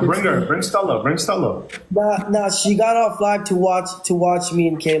Stella? Bring her. Bring Stella. Bring Stella. Nah, she got off live to watch me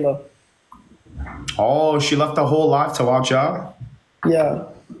and Kayla. Oh, she left the whole live to watch y'all? Yeah.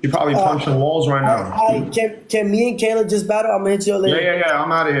 She probably punching walls right now. Can me and Kayla just battle? I'm gonna hit you later. Yeah.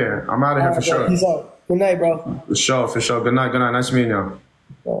 I'm out of here. For sure. Peace out. Good night, bro. For sure. Good night. Nice meeting you.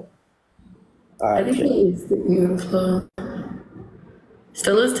 All right, I think it's beautiful.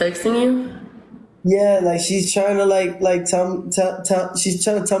 Stella's texting you? Yeah, like she's trying to she's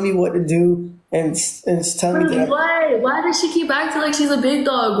trying to tell me what to do and telling me that. Why does she keep acting like she's a big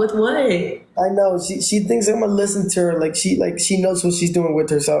dog with what? I know she thinks I'm gonna listen to her like she knows what she's doing with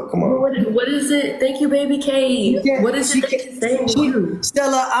herself. Come on. What is it? Thank you, baby K. What is she saying to you?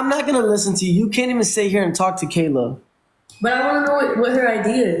 Stella, I'm not gonna listen to you. You can't even sit here and talk to Kayla. But I want to know what her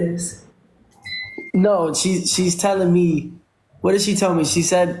idea is. No, she's telling me. What did she tell me? She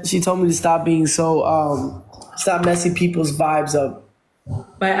told me to stop being so stop messing people's vibes up.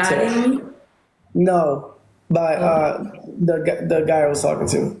 By adding me? No, by the guy I was talking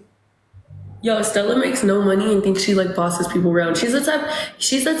to. Yo, Stella makes no money and thinks she like bosses people around. She's the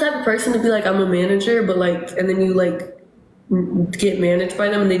type of person to be like, I'm a manager, but like, and then you like get managed by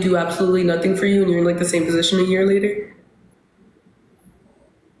them and they do absolutely nothing for you and you're in like the same position a year later.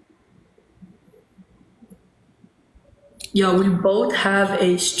 Yo, we both have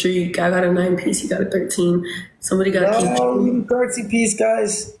a streak. I got a 9-piece, you got a 13. Somebody got to keep 30-piece,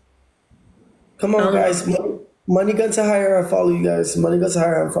 guys. Come on, guys. Money Guns to Hire, I follow you guys. Money Guns to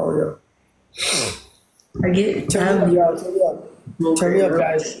Hire, I follow you. I get Turn me up,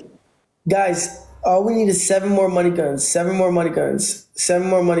 guys. Guys, all we need is 7 more money guns. 7 more money guns. 7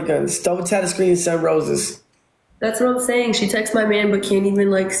 more money guns. Double tap the screen and send roses. That's what I'm saying. She texts my man but can't even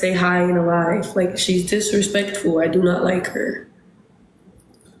like say hi in a live. Like she's disrespectful. I do not like her.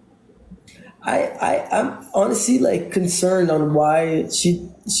 I'm honestly like concerned on why she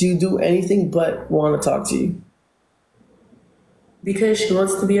do anything but want to talk to you. Because she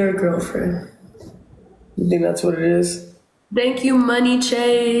wants to be our girlfriend. You think that's what it is? Thank you, Money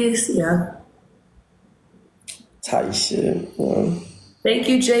Chase. Yeah. Tight shit. Yeah. Thank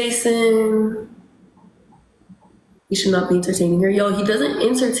you, Jason. He should not be entertaining her. Yo, he doesn't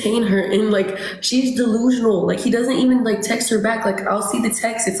entertain her and like she's delusional. Like he doesn't even like text her back. Like I'll see the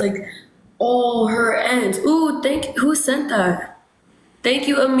text. It's like all her ends. Ooh, who sent that? Thank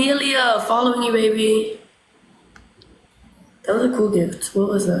you, Amelia. Following you, baby. That was a cool gift. What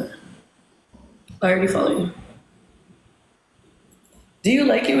was that? I already follow you. Do you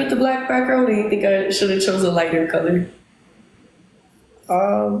like it with the black background or do you think I should have chose a lighter color?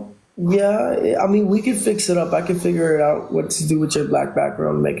 Yeah, I mean, we could fix it up. I can figure it out what to do with your black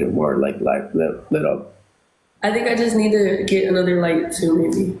background, make it more like lit up. I think I just need to get another light too,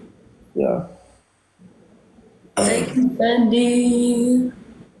 maybe. Yeah. Thank you, Fendi.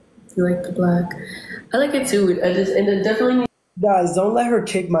 You like the black? I like it too. And it definitely. Guys, don't let her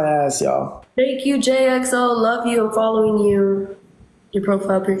kick my ass, y'all. Thank you, JXO. Love you. I'm following you. Your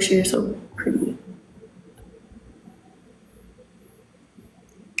profile picture is so pretty.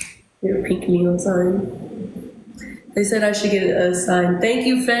 Your pink neon sign. They said I should get a sign. Thank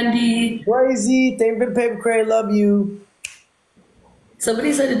you, Fendi. Crazy. Thank you, Paper Crane. Love you.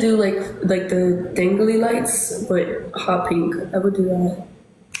 Somebody said to do like the dangly lights, but hot pink. I would do that.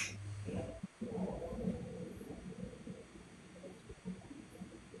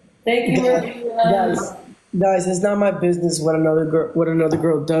 Thank you, guys. It's not my business what another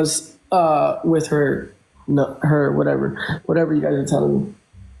girl does with her whatever you guys are telling me.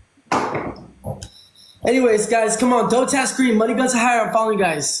 Anyways, guys, come on. Don't tap screen. Money Guns to Hire. I'm following you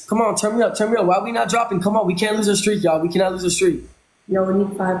guys. Come on, turn me up. Why are we not dropping? Come on, we can't lose our streak, y'all. We cannot lose our streak. Yo, we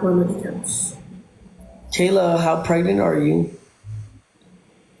need 5 more Money Guns. Kayla, how pregnant are you?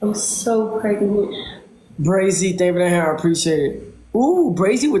 I'm so pregnant. Brazy, thank you for that hair. I appreciate it. Ooh,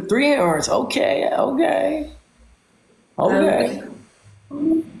 Brazy with 3 hairs. Okay.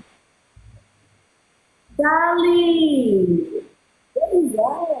 Sally! What is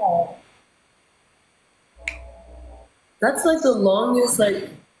that? That's like the longest, like...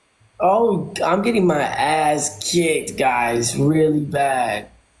 Oh, I'm getting my ass kicked, guys. Really bad.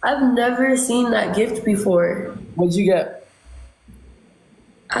 I've never seen that gift before. What'd you get?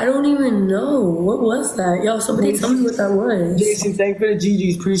 I don't even know. What was that? Yo, somebody tell me what that was. Jason, thank you for the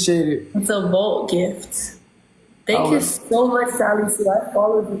GGs. Appreciate it. It's a vault gift. Thank you so much, Sally. So I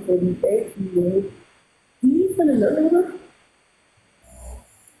followed you for me. Thank you. Do you send another one?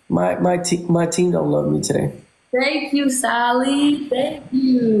 My team don't love me today. Thank you, Sally. Thank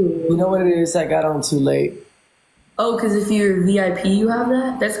you. You know what it is? I got on too late. Oh, because if you're VIP, you have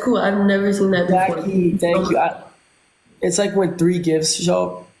that? That's cool. I've never seen that before. Thank you. It's like when 3 gifts show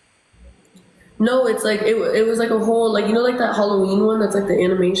up. No, it's like, it was like a whole, like, you know, like that Halloween one that's like the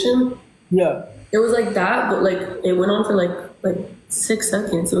animation? Yeah. It was like that, but like, it went on for like 6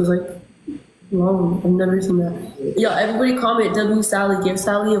 seconds. It was like long. I've never seen that. Yo, everybody comment W Sally. Give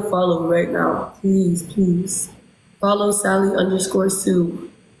Sally a follow right now. Please. Follow Sally_Sue.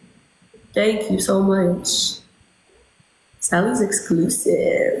 Thank you so much. Sally's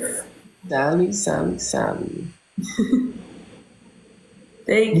exclusive. Sally.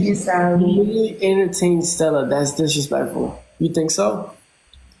 Thank you, Sally. You really entertain Stella. That's disrespectful. You think so?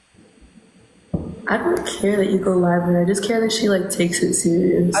 I don't care that you go live with her. I just care that she like takes it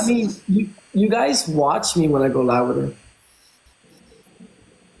serious. I mean, you guys watch me when I go live with her.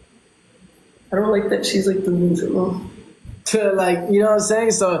 I don't like that she's like delusional. To like, you know what I'm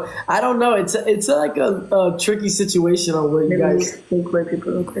saying? So I don't know. It's like a tricky situation on where you guys think my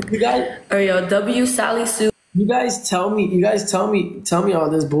people real quick. You guys, all right, yo, W Sally Sue. You guys tell me all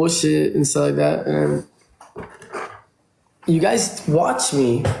this bullshit and stuff like that, and you guys watch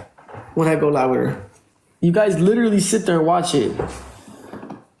me when I go live with her. You guys literally sit there and watch it.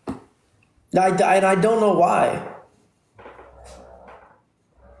 I don't know why.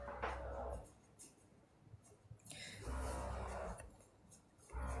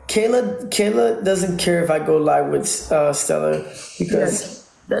 Kayla doesn't care if I go live with Stella because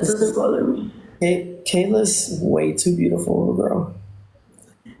that doesn't bother me. Kayla's way too beautiful, girl.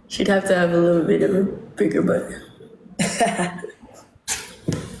 She'd have to have a little bit of a bigger butt.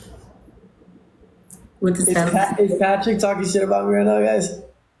 Is Patrick talking shit about me right now, guys?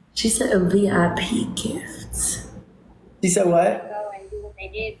 She said a VIP gift. She said what?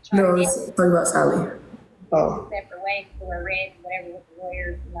 No, it's talking about Sally. Oh. Separate ways for read whatever with the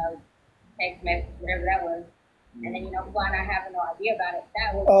lawyers, text message, whatever that was. And then, Flyy and I having no idea about it.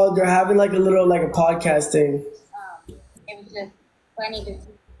 That was. Oh, they're having like a little, like a podcast thing. It was just funny to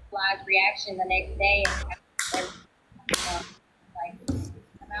see Fly's reaction the next day and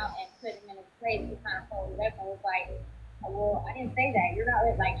come out and put him in his place. He kind of folded up and was like, well, I didn't say that. You're not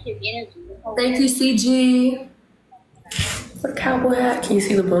like his energy. Thank you, CG. For cowboy hat. Can you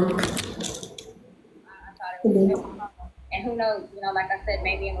see the bump? I thought it was and who knows, like I said,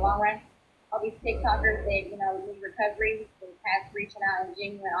 maybe in the long run, all these TikTokers that, need recovery, the past reaching out and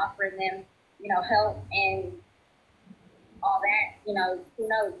genuine offering them, help and all that, who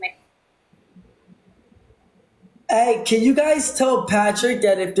knows, man. Hey, can you guys tell Patrick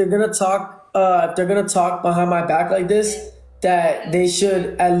that if they're gonna talk behind my back like this, that they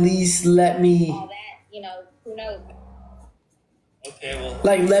should at least let me. All that, who knows. Okay, well.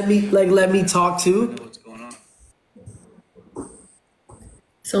 Let me talk too. What's going on?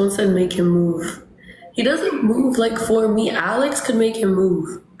 Someone said make him move. He doesn't move like for me. Alex could make him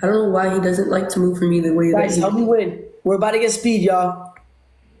move. I don't know why he doesn't like to move for me the way that guys, help me win. We're about to get speed, y'all.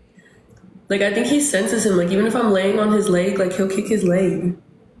 Like, I think he senses him. Like, even if I'm laying on his leg, like, he'll kick his leg.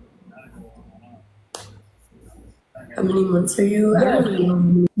 How many months are you?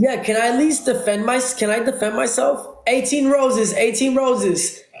 Yeah, can I at least defend myself? 18 roses, 18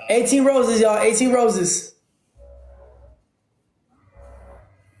 roses. 18 roses, y'all, 18 roses.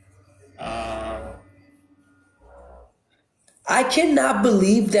 I cannot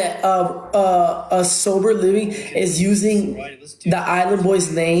believe that a sober living is using the Island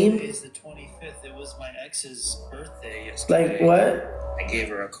Boy's name. It's the 25th. It was my ex's birthday yesterday. Like what? I gave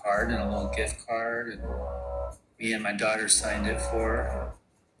her a card and a little gift card, and me and my daughter signed it for her.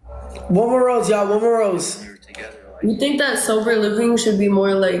 One more rose, y'all. One more rose. We were together. You think that sober living should be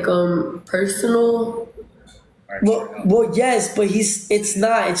more like personal? Well, yes, but it's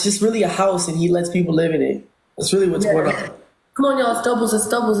not. It's just really a house, and he lets people live in it. That's really what's going on. Come on, y'all. It's doubles. It's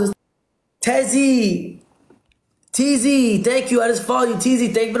doubles. Tezzy. TZ, thank you. I just followed you.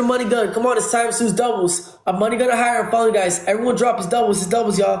 TZ, thank you for the money gun. Come on, it's time Sue's doubles. A money gun to hire. I'm following you guys. Everyone drop his doubles. It's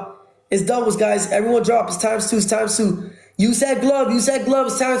doubles, y'all. It's doubles, guys. Everyone drop. It's times 2. It's times 2. Use that glove. Use that glove.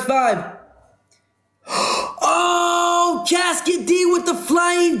 It's times 5. Oh, Casket D with the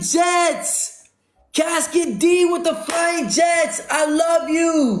flying jets. Casket D with the flying jets. I love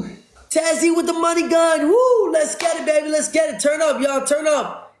you. Tazzy with the money gun. Woo, let's get it, baby. Let's get it. Turn up, y'all. Turn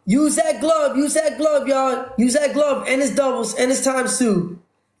up. Use that glove. Use that glove, y'all. Use that glove. And it's doubles. And it's times 2.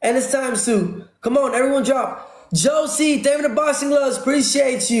 And it's times 2. Come on, everyone drop. Josie, thank you for the boxing gloves.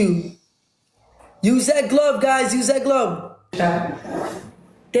 Appreciate you. Use that glove, guys. Use that glove.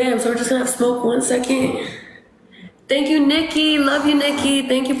 Damn, so we're just gonna have smoke 1 second. Thank you, Nikki. Love you, Nikki.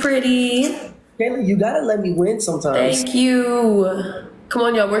 Thank you, pretty. Kayla, you gotta let me win sometimes. Thank you. Come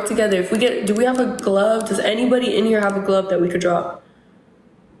on, y'all, work together. If we get, do we have a glove? Does anybody in here have a glove that we could drop?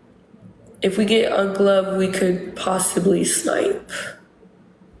 If we get a glove, we could possibly snipe.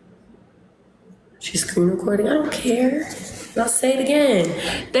 She's screen recording. I don't care. I'll say it again.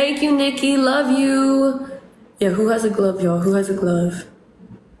 Thank you, Nikki. Love you. Yeah, who has a glove, y'all? Who has a glove?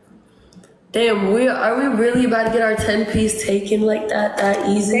 Damn, are we really about to get our 10-piece taken like that? That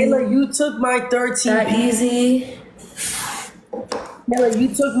easy? Taylor, you took my 13. That easy? Taylor,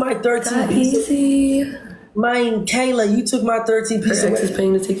 you took my 13. That easy? Mine, Kayla, you took my 13 pieces. Her ex is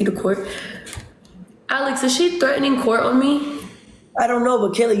paying to take you to court. Alex, is she threatening court on me? I don't know,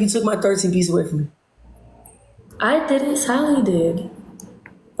 but Kayla, you took my 13 piece away from me. I didn't. Sally did.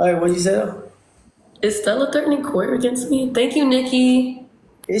 All right, what did you say though? Is Stella threatening court against me? Thank you, Nikki.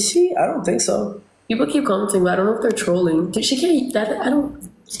 Is she? I don't think so. People keep commenting, but I don't know if they're trolling. She can't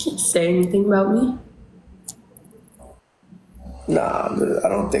say anything about me. Nah, I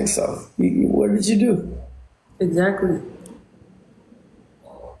don't think so. What did you do? Exactly.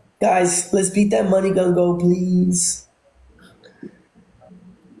 Guys, let's beat that money gun goal, please.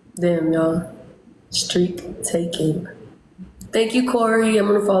 Damn, y'all. Streak taken. Thank you, Corey. I'm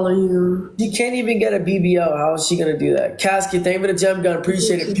gonna follow you. You can't even get a BBL. How is she gonna do that? Casket, thank you for the gem gun.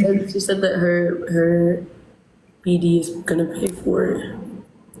 Appreciate it. She said that her BD is gonna pay for it.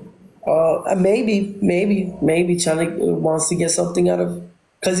 Maybe China wants to get something out of,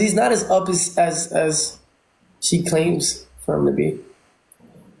 because he's not as up as she claims for him to be.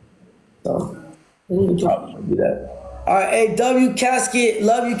 So we'll probably do that. All right, hey, W Casket,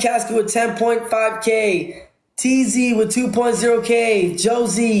 love you, Casket with 10.5K. TZ with 2.0K.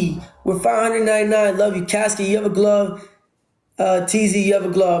 Josie with 599. Love you, Casket. You have a glove. TZ, you have a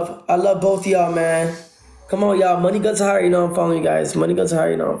glove. I love both of y'all, man. Come on, y'all. Money guns are higher, you know I'm following you guys. Money guns are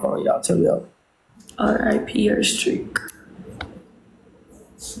higher, you know I'm following y'all. Tell me up. R.I.P. your streak.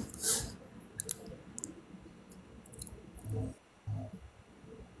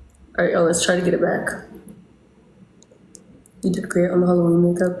 All right, y'all, let's try to get it back. You did great on the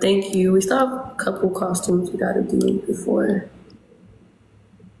Halloween makeup. Thank you. We still have a couple costumes we gotta do before.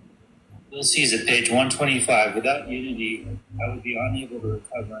 We'll see at page 125. Without Unity, I would be unable to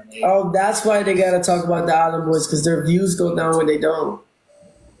recover an 8. Oh, that's why they gotta talk about the Island Boys, because their views go down when they don't.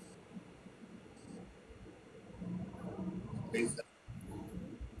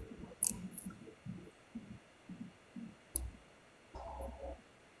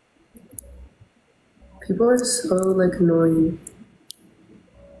 People are so like annoying.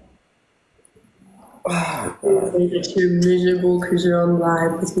 That you're miserable because you're on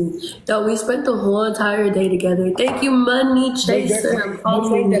live with me. Yo, we spent the whole entire day together. Thank you, Money Chaser.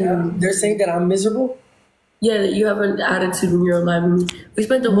 They're saying that I'm miserable? Yeah, that you have an attitude when you're on live with me. We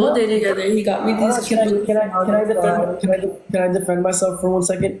spent the whole day together. He got me these Can I defend myself for 1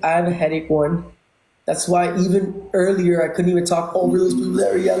 second? I have a headache, one. That's why even earlier I couldn't even talk over those people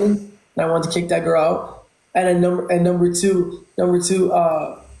that were yelling. And I wanted to kick that girl out. And then number two,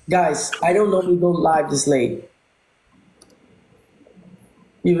 guys, I don't normally go live this late.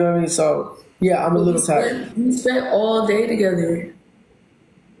 You know what I mean? So yeah, I'm a little tired. We spent all day together.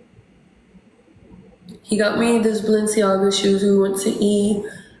 He got me this Balenciaga shoes. We went to E.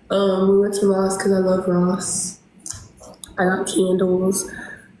 We went to Ross because I love Ross. I got candles.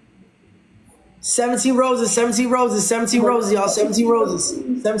 17 roses, 17 roses, 17 roses, y'all. 17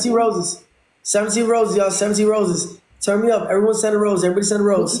 roses, 17 roses. 17 roses, y'all. 17 roses. Turn me up. Everyone send a rose. Everybody send a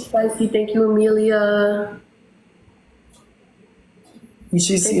rose. Spicy. Thank you, Amelia. You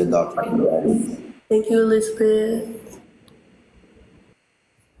should see a doctor. Thank you, Elizabeth.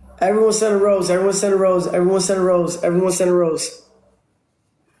 Everyone send a rose. Everyone send a rose. Everyone send a rose. Everyone send a rose.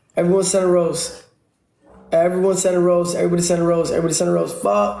 Everyone send a rose. Everyone send a rose. Everybody send a rose. Everybody send a rose.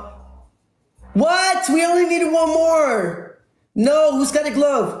 Fuck. What? We only needed one more. No, who's got a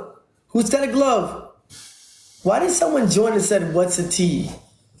glove? Who's got a glove? Why did someone join and said, what's a T?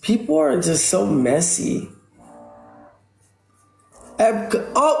 People are just so messy.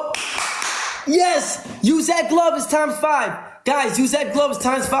 Oh, yes! Use that glove is times 5. Guys, use that glove is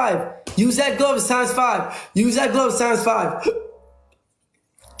times 5. Use that glove is times 5. Use that glove is times 5.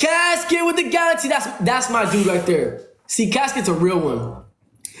 Casket with the galaxy. That's my dude right there. See, Casket's a real one.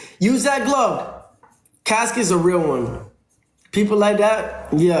 Use that glove. Casket's a real one. People like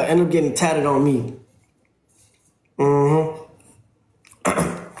that, yeah, end up getting tatted on me.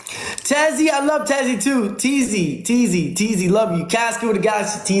 Tazzy, I love Tazzy too. Teasy, love you. Casket with the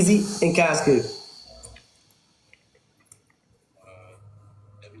galaxy. Teasy and Casket.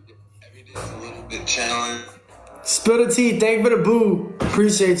 Every day is a little bit challenging. Spill the tea. Thank you for the boo.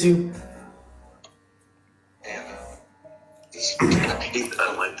 Appreciate you. And I hate that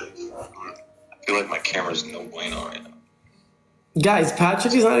I like this. I feel like my camera's no bueno right now. Guys,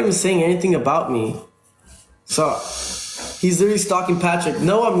 Patrick is not even saying anything about me. So he's literally stalking Patrick.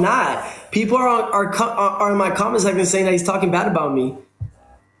 No, I'm not. People are in my comment section saying that he's talking bad about me.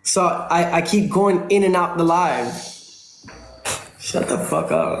 So I keep going in and out the live. Shut the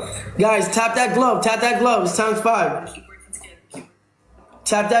fuck up. Guys, tap that glove. Tap that glove. It's times 5.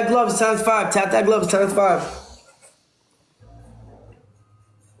 Tap that glove. It's times 5. Tap that glove. It's times 5.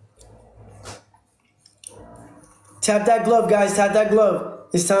 Tap that glove, guys. Tap that glove.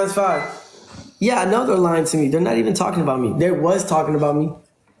 It's times 5. Yeah, I know they're lying to me. They're not even talking about me. They was talking about me.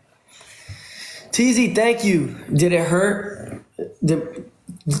 TZ, thank you. Did it hurt? Do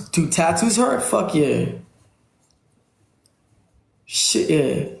tattoos hurt? Fuck yeah. Shit,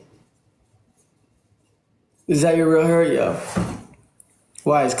 yeah. Is that your real hair? Yeah.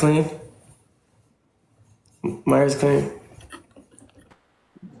 Why? It's clean? My hair's clean?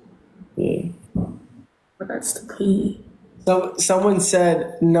 Yeah. But that's the key. So, someone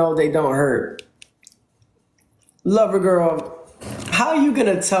said, no, they don't hurt. Lover girl, how are you going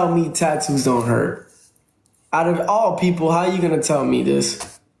to tell me tattoos don't hurt? Out of all people, how are you going to tell me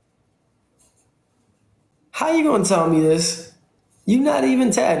this? How are you going to tell me this? You not even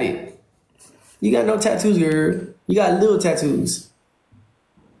tatted. You got no tattoos, girl. You got little tattoos.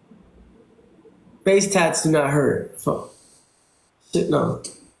 Face tats do not hurt. Fuck. Shit, no.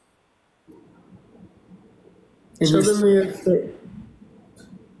 Show them where you're fit.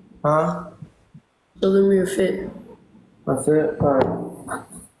 Huh? Show them where you're fit. My fit? Alright.